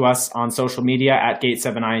chat to us on social media at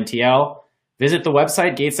Gate7INTL. Visit the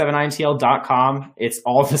website, gate7intl.com. It's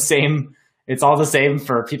all the same. It's all the same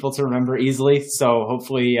for people to remember easily. So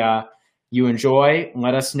hopefully you enjoy.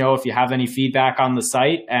 Let us know if you have any feedback on the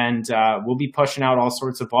site, and we'll be pushing out all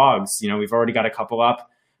sorts of blogs. We've already got a couple up.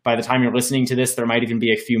 By the time you're listening to this, there might even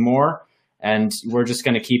be a few more, and we're just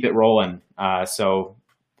going to keep it rolling. So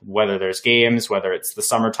whether there's games, whether it's the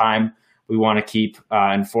summertime, we want to keep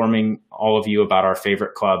informing all of you about our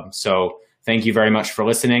favorite club. So thank you very much for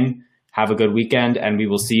listening. Have a good weekend, and we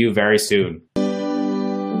will see you very soon.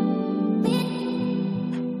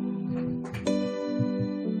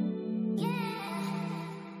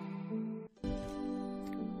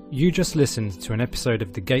 You just listened to an episode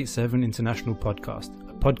of the Gate 7 International Podcast,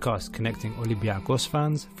 a podcast connecting Olympiacos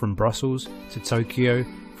fans from Brussels to Tokyo,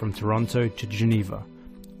 from Toronto to Geneva.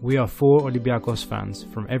 We are 4 Olympiacos fans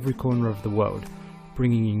from every corner of the world,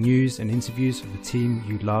 bringing you news and interviews of the team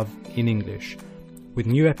you love in English. With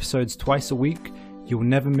new episodes twice a week, you will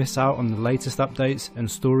never miss out on the latest updates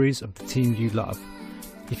and stories of the team you love.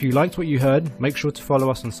 If you liked what you heard, make sure to follow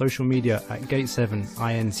us on social media at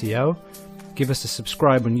Gate7INTL. Give us a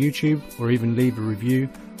subscribe on YouTube, or even leave a review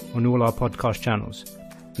on all our podcast channels.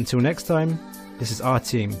 Until next time, this is our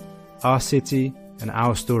team, our city, and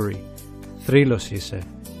our story. Θρύλος είσαι.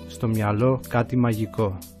 Στο μυαλό κάτι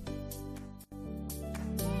μαγικό.